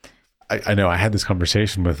 I know I had this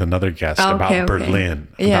conversation with another guest about Berlin.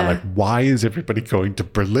 About like, why is everybody going to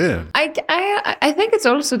Berlin? I think it's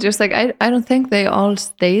also just like, I don't think they all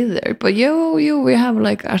stay there, but we have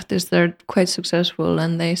like artists that are quite successful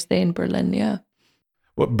and they stay in Berlin. Yeah.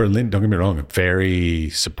 Well, Berlin, don't get me wrong, very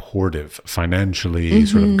supportive financially,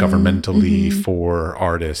 sort of governmentally for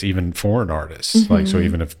artists, even foreign artists. Like, so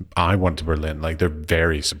even if I went to Berlin, like they're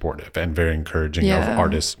very supportive and very encouraging of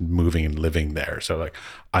artists moving and living there. So like,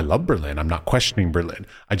 I love Berlin. I'm not questioning Berlin.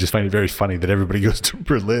 I just find it very funny that everybody goes to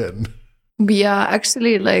Berlin. Yeah,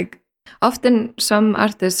 actually, like often some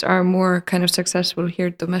artists are more kind of successful here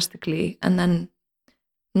domestically and then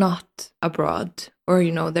not abroad, or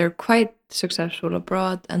they're quite successful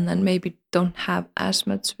abroad and then maybe don't have as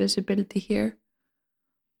much visibility here.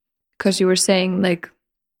 Because you were saying like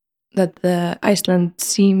that the Iceland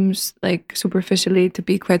seems like superficially to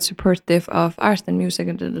be quite supportive of art and music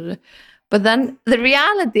and but then the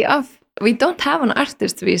reality of we don't have an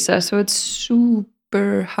artist visa, so it's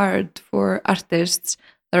super hard for artists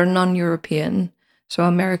that are non-European, so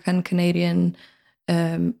American, Canadian,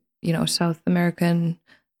 South American,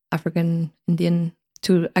 African, Indian,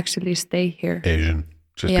 to actually stay here. Asian,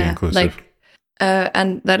 just be inclusive.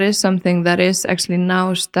 And that is something that is actually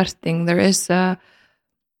now starting. There is a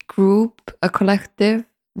group, a collective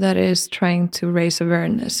that is trying to raise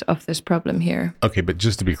awareness of this problem here. Okay, but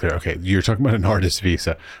just to be clear, you're talking about an artist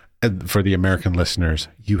visa. And for the American listeners,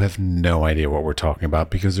 you have no idea what we're talking about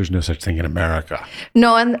because there's no such thing in America.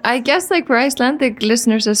 No, and I guess like for Icelandic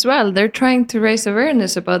listeners as well, they're trying to raise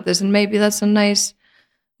awareness about this, and maybe that's a nice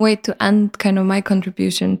way to end kind of my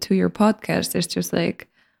contribution to your podcast. It's just like,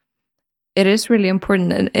 it is really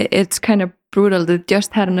important, and it's kind of brutal. They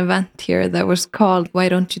just had an event here that was called "Why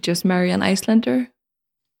Don't You Just Marry an Icelander?"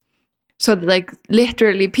 So like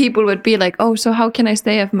literally people would be like, oh, so how can I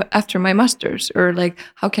stay after my master's? Or like,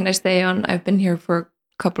 how can I stay on? I've been here for a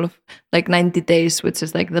couple of like 90 days, which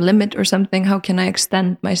is like the limit or something. How can I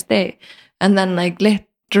extend my stay? And then like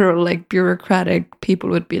literal like bureaucratic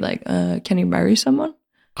people would be like, can you marry someone?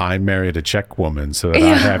 I married a Czech woman so that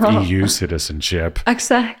I have EU citizenship.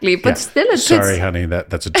 Exactly. But still it Sorry, honey,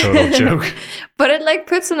 that's a total joke. But it like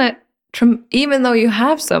puts in even though you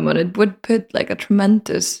have someone, it would put like a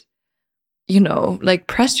tremendous like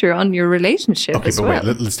pressure on your relationship. Okay, but wait,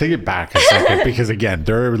 let's take it back a second because again,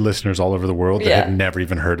 there are listeners all over the world that have never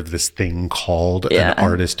even heard of this thing called an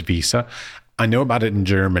artist visa. I know about it in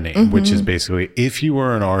Germany, which is basically if you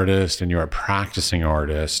were an artist and you're a practicing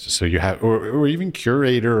artist, so you have, or even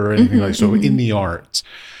curator or anything like so in the arts,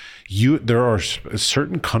 there are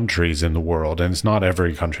certain countries in the world, and it's not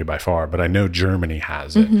every country by far, but I know Germany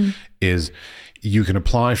has it, is you can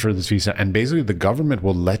apply for this visa and basically the government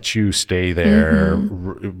will let you stay there,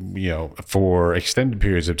 for extended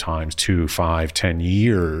periods of times, 2, 5, 10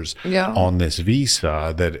 years on this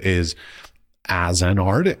visa that is as an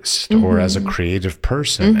artist or as a creative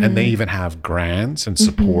person. And they even have grants and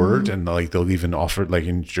support and like they'll even offer, like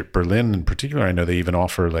in Berlin in particular, I know they even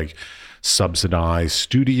offer like subsidized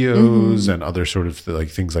studios and other sort of like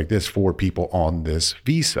things like this for people on this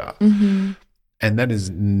visa. And that is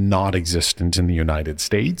not existent in the United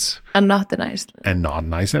States. And not in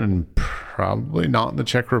Iceland. And probably not in the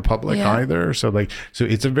Czech Republic either. So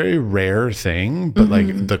it's a very rare thing, but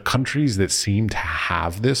like the countries that seem to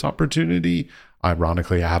have this opportunity,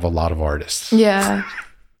 ironically, have a lot of artists. Yeah.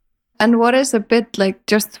 And what is a bit like,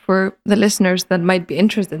 just for the listeners that might be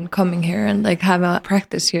interested in coming here and like have a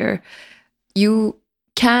practice here, you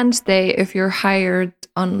can stay if you're hired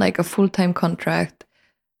on like a full-time contract.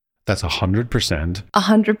 That's 100%.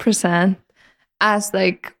 100% as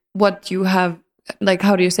like what you have, like,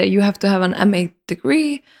 how do you say, you have to have an MA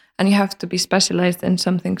degree and you have to be specialized in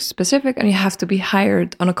something specific and you have to be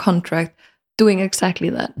hired on a contract doing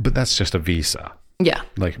exactly that. But that's just a visa. Yeah.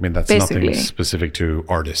 Like, I mean, that's basically nothing specific to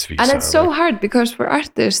artist visa. And it's so hard because for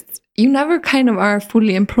artists, you never kind of are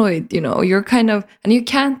fully employed, you're kind of, and you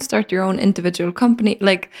can't start your own individual company.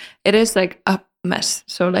 Like, it is like a mess.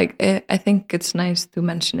 So like I think it's nice to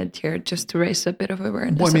mention it here just to raise a bit of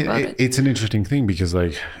awareness about it. It's an interesting thing because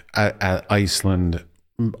like at Iceland,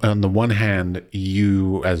 on the one hand,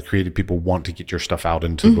 you as creative people want to get your stuff out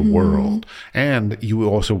into the world, and you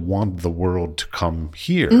also want the world to come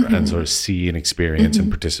here and sort of see and experience and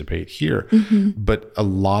participate here. But a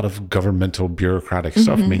lot of governmental bureaucratic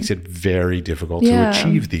stuff makes it very difficult to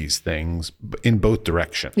achieve these things in both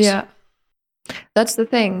directions. Yeah, that's the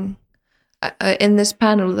thing. In this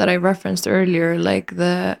panel that I referenced earlier, like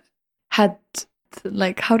the head,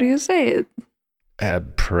 like, how do you say it?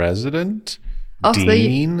 President? Of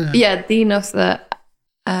Dean? Dean of the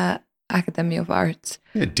Academy of Arts.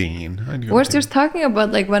 Yeah, Dean. Was just talking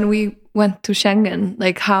about like when we went to Schengen,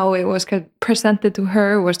 like how it was presented to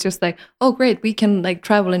her was just like, oh great, we can like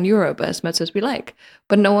travel in Europe as much as we like.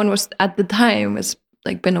 But no one was at the time, it's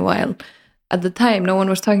like been a while. At the time, no one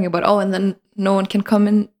was talking about, and then no one can come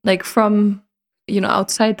in like from,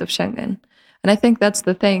 outside of Schengen. And I think that's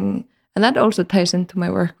the thing. And that also ties into my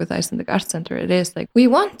work with Icelandic Art Center. It is like, we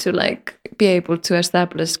want to like be able to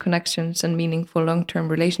establish connections and meaningful long-term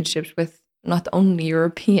relationships with not only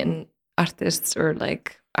European artists or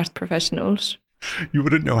like art professionals. You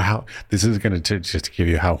wouldn't know how, this is going to just give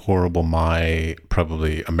you how horrible my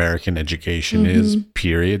probably American education is,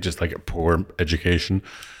 period. Just like a poor education.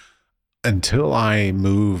 Until I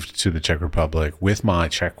moved to the Czech Republic with my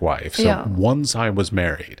Czech wife. So once I was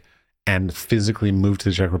married and physically moved to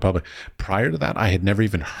the Czech Republic, prior to that, I had never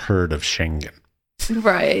even heard of Schengen.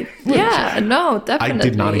 Right. Yeah, no, definitely. I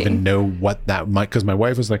did not even know what that might, because my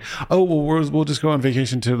wife was like, oh, well, we'll just go on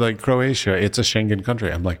vacation to like Croatia. It's a Schengen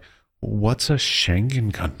country. I'm like, what's a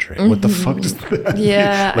Schengen country? What the fuck does that mean?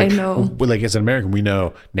 Yeah, like, I know. Like as an American, we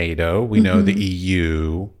know NATO, we know the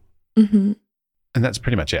EU. And that's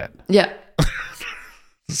pretty much it. Yeah.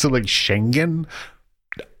 So like Schengen,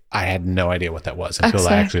 I had no idea what that was until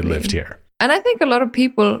I actually lived here. And I think a lot of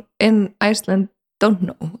people in Iceland don't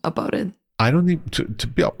know about it. I don't need to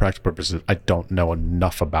be all practical purposes. I don't know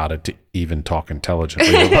enough about it to even talk intelligently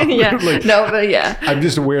about it. I'm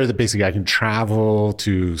just aware that basically I can travel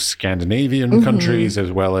to Scandinavian countries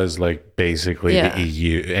as well as like basically the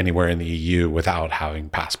EU, anywhere in the EU without having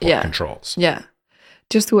passport controls. Yeah.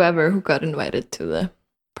 Just who got invited to the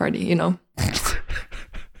party,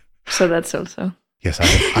 So that's also. Yes, I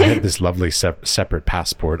had this lovely separate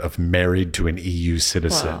passport of married to an EU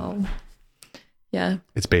citizen. Wow. Yeah.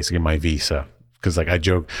 It's basically my visa. Because like I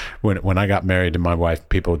joke, when I got married to my wife,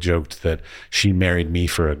 people joked that she married me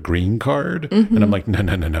for a green card. And I'm like,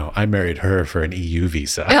 no. I married her for an EU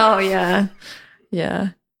visa. Oh, yeah. Yeah.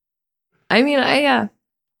 I mean,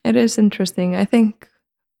 it is interesting. I think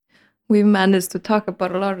we've managed to talk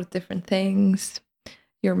about a lot of different things.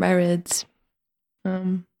 Your marriage.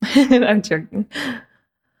 I'm joking.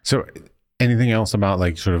 So anything else about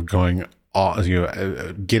like sort of going,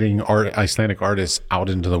 getting Icelandic artists out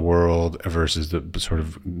into the world versus the sort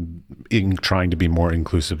of trying to be more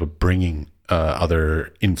inclusive of bringing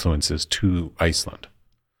other influences to Iceland?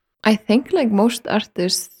 I think like most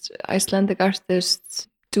artists, Icelandic artists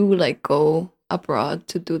do like go abroad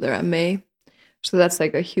to do their MA. So that's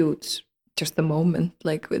like a huge, just the moment.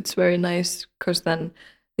 Like it's very nice because then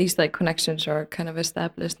these like connections are kind of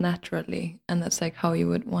established naturally, and that's like how you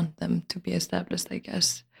would want them to be established, I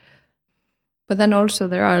guess. But then also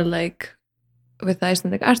there are like with the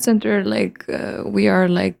Icelandic Art Center, like we are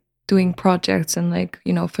like doing projects and like,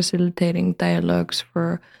 you know, facilitating dialogues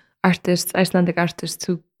for artists, Icelandic artists,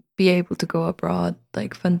 to be able to go abroad,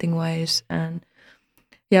 like funding wise. And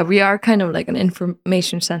yeah, we are kind of like an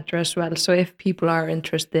information center as well. So if people are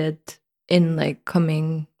interested in like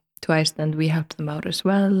coming to Iceland, we help them out as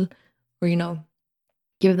well, or, you know,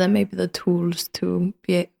 give them maybe the tools to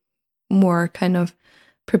be more kind of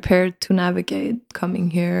prepared to navigate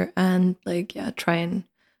coming here and like, yeah, try and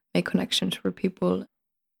make connections for people.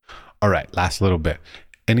 All right, last little bit.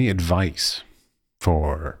 Any advice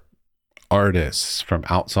for artists from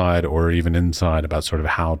outside or even inside about sort of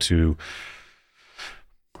how to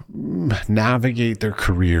navigate their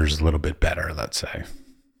careers a little bit better, let's say?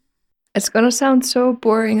 It's going to sound so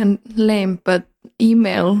boring and lame, but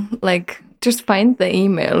email, like just find the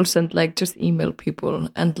emails and like just email people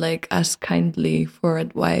and like ask kindly for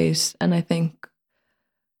advice. And I think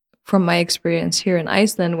from my experience here in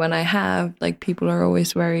Iceland, when I have, like, people are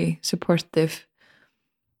always very supportive.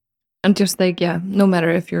 And just like, yeah, no matter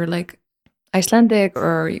if you're like Icelandic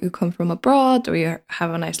or you come from abroad or you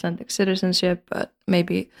have an Icelandic citizenship, but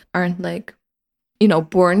maybe aren't like, you know,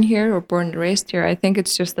 born here or born and raised here. I think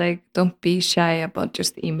it's just like, don't be shy about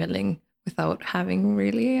just emailing without having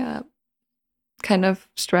really a kind of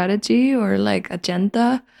strategy or like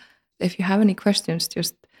agenda. If you have any questions,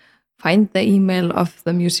 just find the email of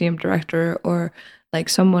the museum director or like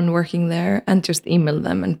someone working there and just email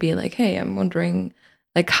them and be like, hey, I'm wondering,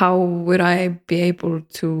 like, how would I be able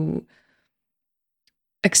to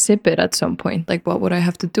exhibit at some point? Like, what would I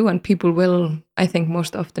have to do? And people will, I think,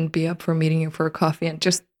 most often be up for meeting you for a coffee and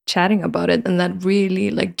just chatting about it. And that really,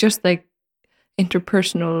 like, just like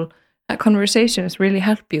interpersonal conversations really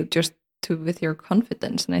help you just to with your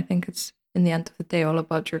confidence. And I think it's in the end of the day all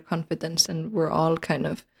about your confidence, and we're all kind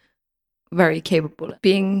of very capable of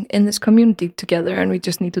being in this community together, and we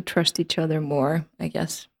just need to trust each other more, I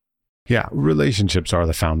guess. Yeah, relationships are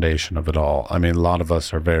the foundation of it all. I mean, a lot of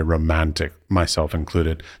us are very romantic, myself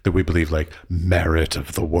included, that we believe like merit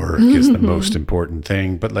of the work is the most important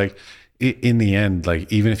thing. But like in the end,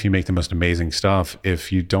 like even if you make the most amazing stuff,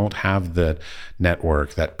 if you don't have that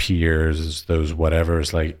network, that peers, those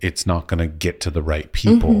whatevers, like it's not going to get to the right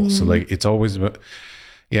people. So like it's always about,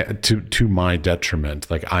 yeah, to my detriment.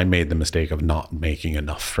 Like I made the mistake of not making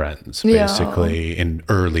enough friends, basically,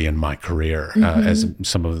 early in my career. As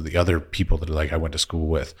some of the other people that like I went to school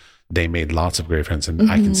with, they made lots of great friends, and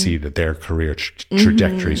I can see that their career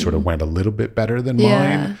trajectory sort of went a little bit better than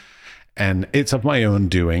mine. And it's of my own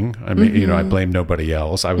doing. I mean, you know, I blame nobody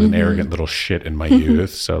else. I was an arrogant little shit in my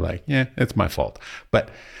youth, so like, yeah, it's my fault. But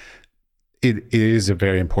it is a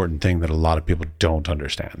very important thing that a lot of people don't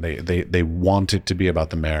understand. They want it to be about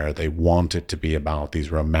the merit. They want it to be about these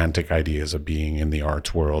romantic ideas of being in the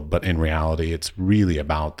arts world. But in reality, it's really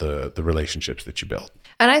about the relationships that you build.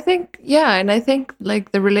 And I think,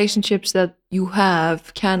 like the relationships that you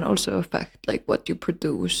have can also affect like what you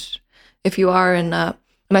produce. If you are in a,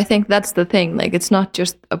 and I think that's the thing, like it's not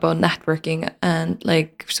just about networking and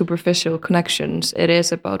like superficial connections. It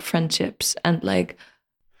is about friendships and like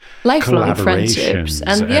lifelong friendships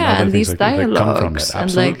and these dialogues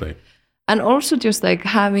and like, and also just like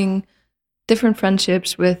having different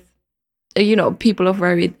friendships with, you know, people of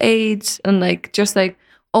varied age, and like just like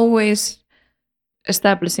always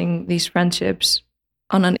establishing these friendships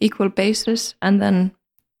on an equal basis and then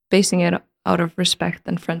basing it out of respect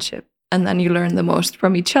and friendship. And then you learn the most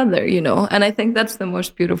from each other, you know? And I think that's the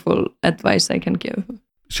most beautiful advice I can give.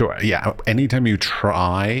 Sure. Yeah. Anytime you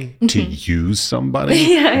try to use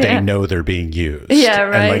somebody, they know they're being used. Yeah,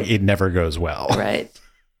 right. And like it never goes well. Right.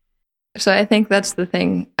 So I think that's the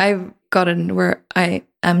thing. I've gotten where I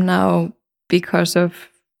am now because of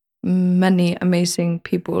many amazing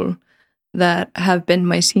people that have been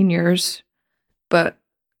my seniors, but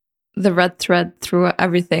the red thread through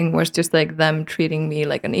everything was just like them treating me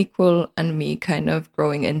like an equal and me kind of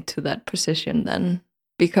growing into that position then,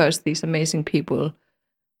 because these amazing people,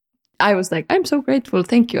 I was like, I'm so grateful,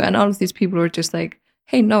 thank you. And all of these people were just like,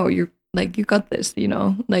 hey, no, you're like, you got this, you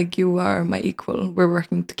know, like you are my equal. We're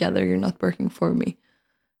working together. You're not working for me.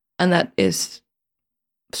 And that is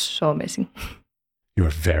so amazing. You are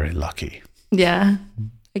very lucky. Yeah,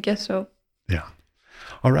 I guess so. Yeah.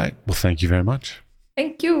 All right. Well, thank you very much.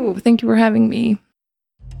 Thank you. Thank you for having me.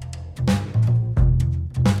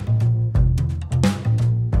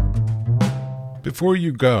 Before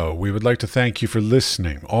you go, we would like to thank you for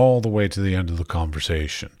listening all the way to the end of the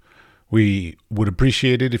conversation. We would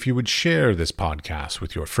appreciate it if you would share this podcast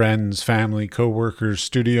with your friends, family, co-workers,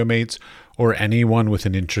 studio mates, or anyone with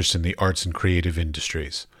an interest in the arts and creative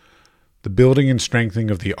industries. The building and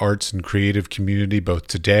strengthening of the arts and creative community both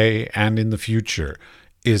today and in the future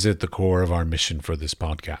is at the core of our mission for this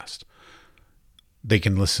podcast. They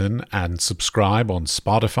can listen and subscribe on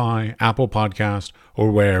Spotify, Apple Podcast,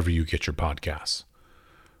 or wherever you get your podcasts.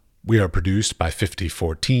 We are produced by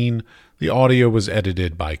 5014. The audio was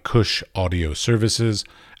edited by Cush Audio Services,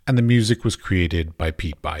 and the music was created by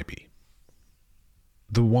Pete Bybee.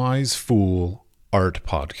 The Wise Fool Art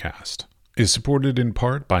Podcast is supported in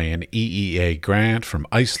part by an EEA grant from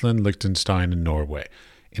Iceland, Liechtenstein, and Norway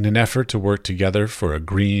in an effort to work together for a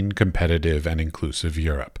green, competitive, and inclusive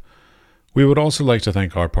Europe. We would also like to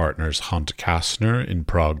thank our partners Hunt Kastner in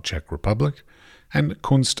Prague, Czech Republic, and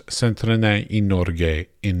Kunstsentrene i Norge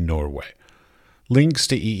in Norway. Links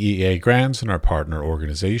to EEA grants and our partner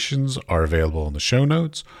organizations are available in the show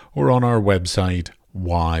notes or on our website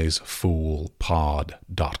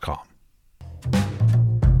wisefoolpod.com.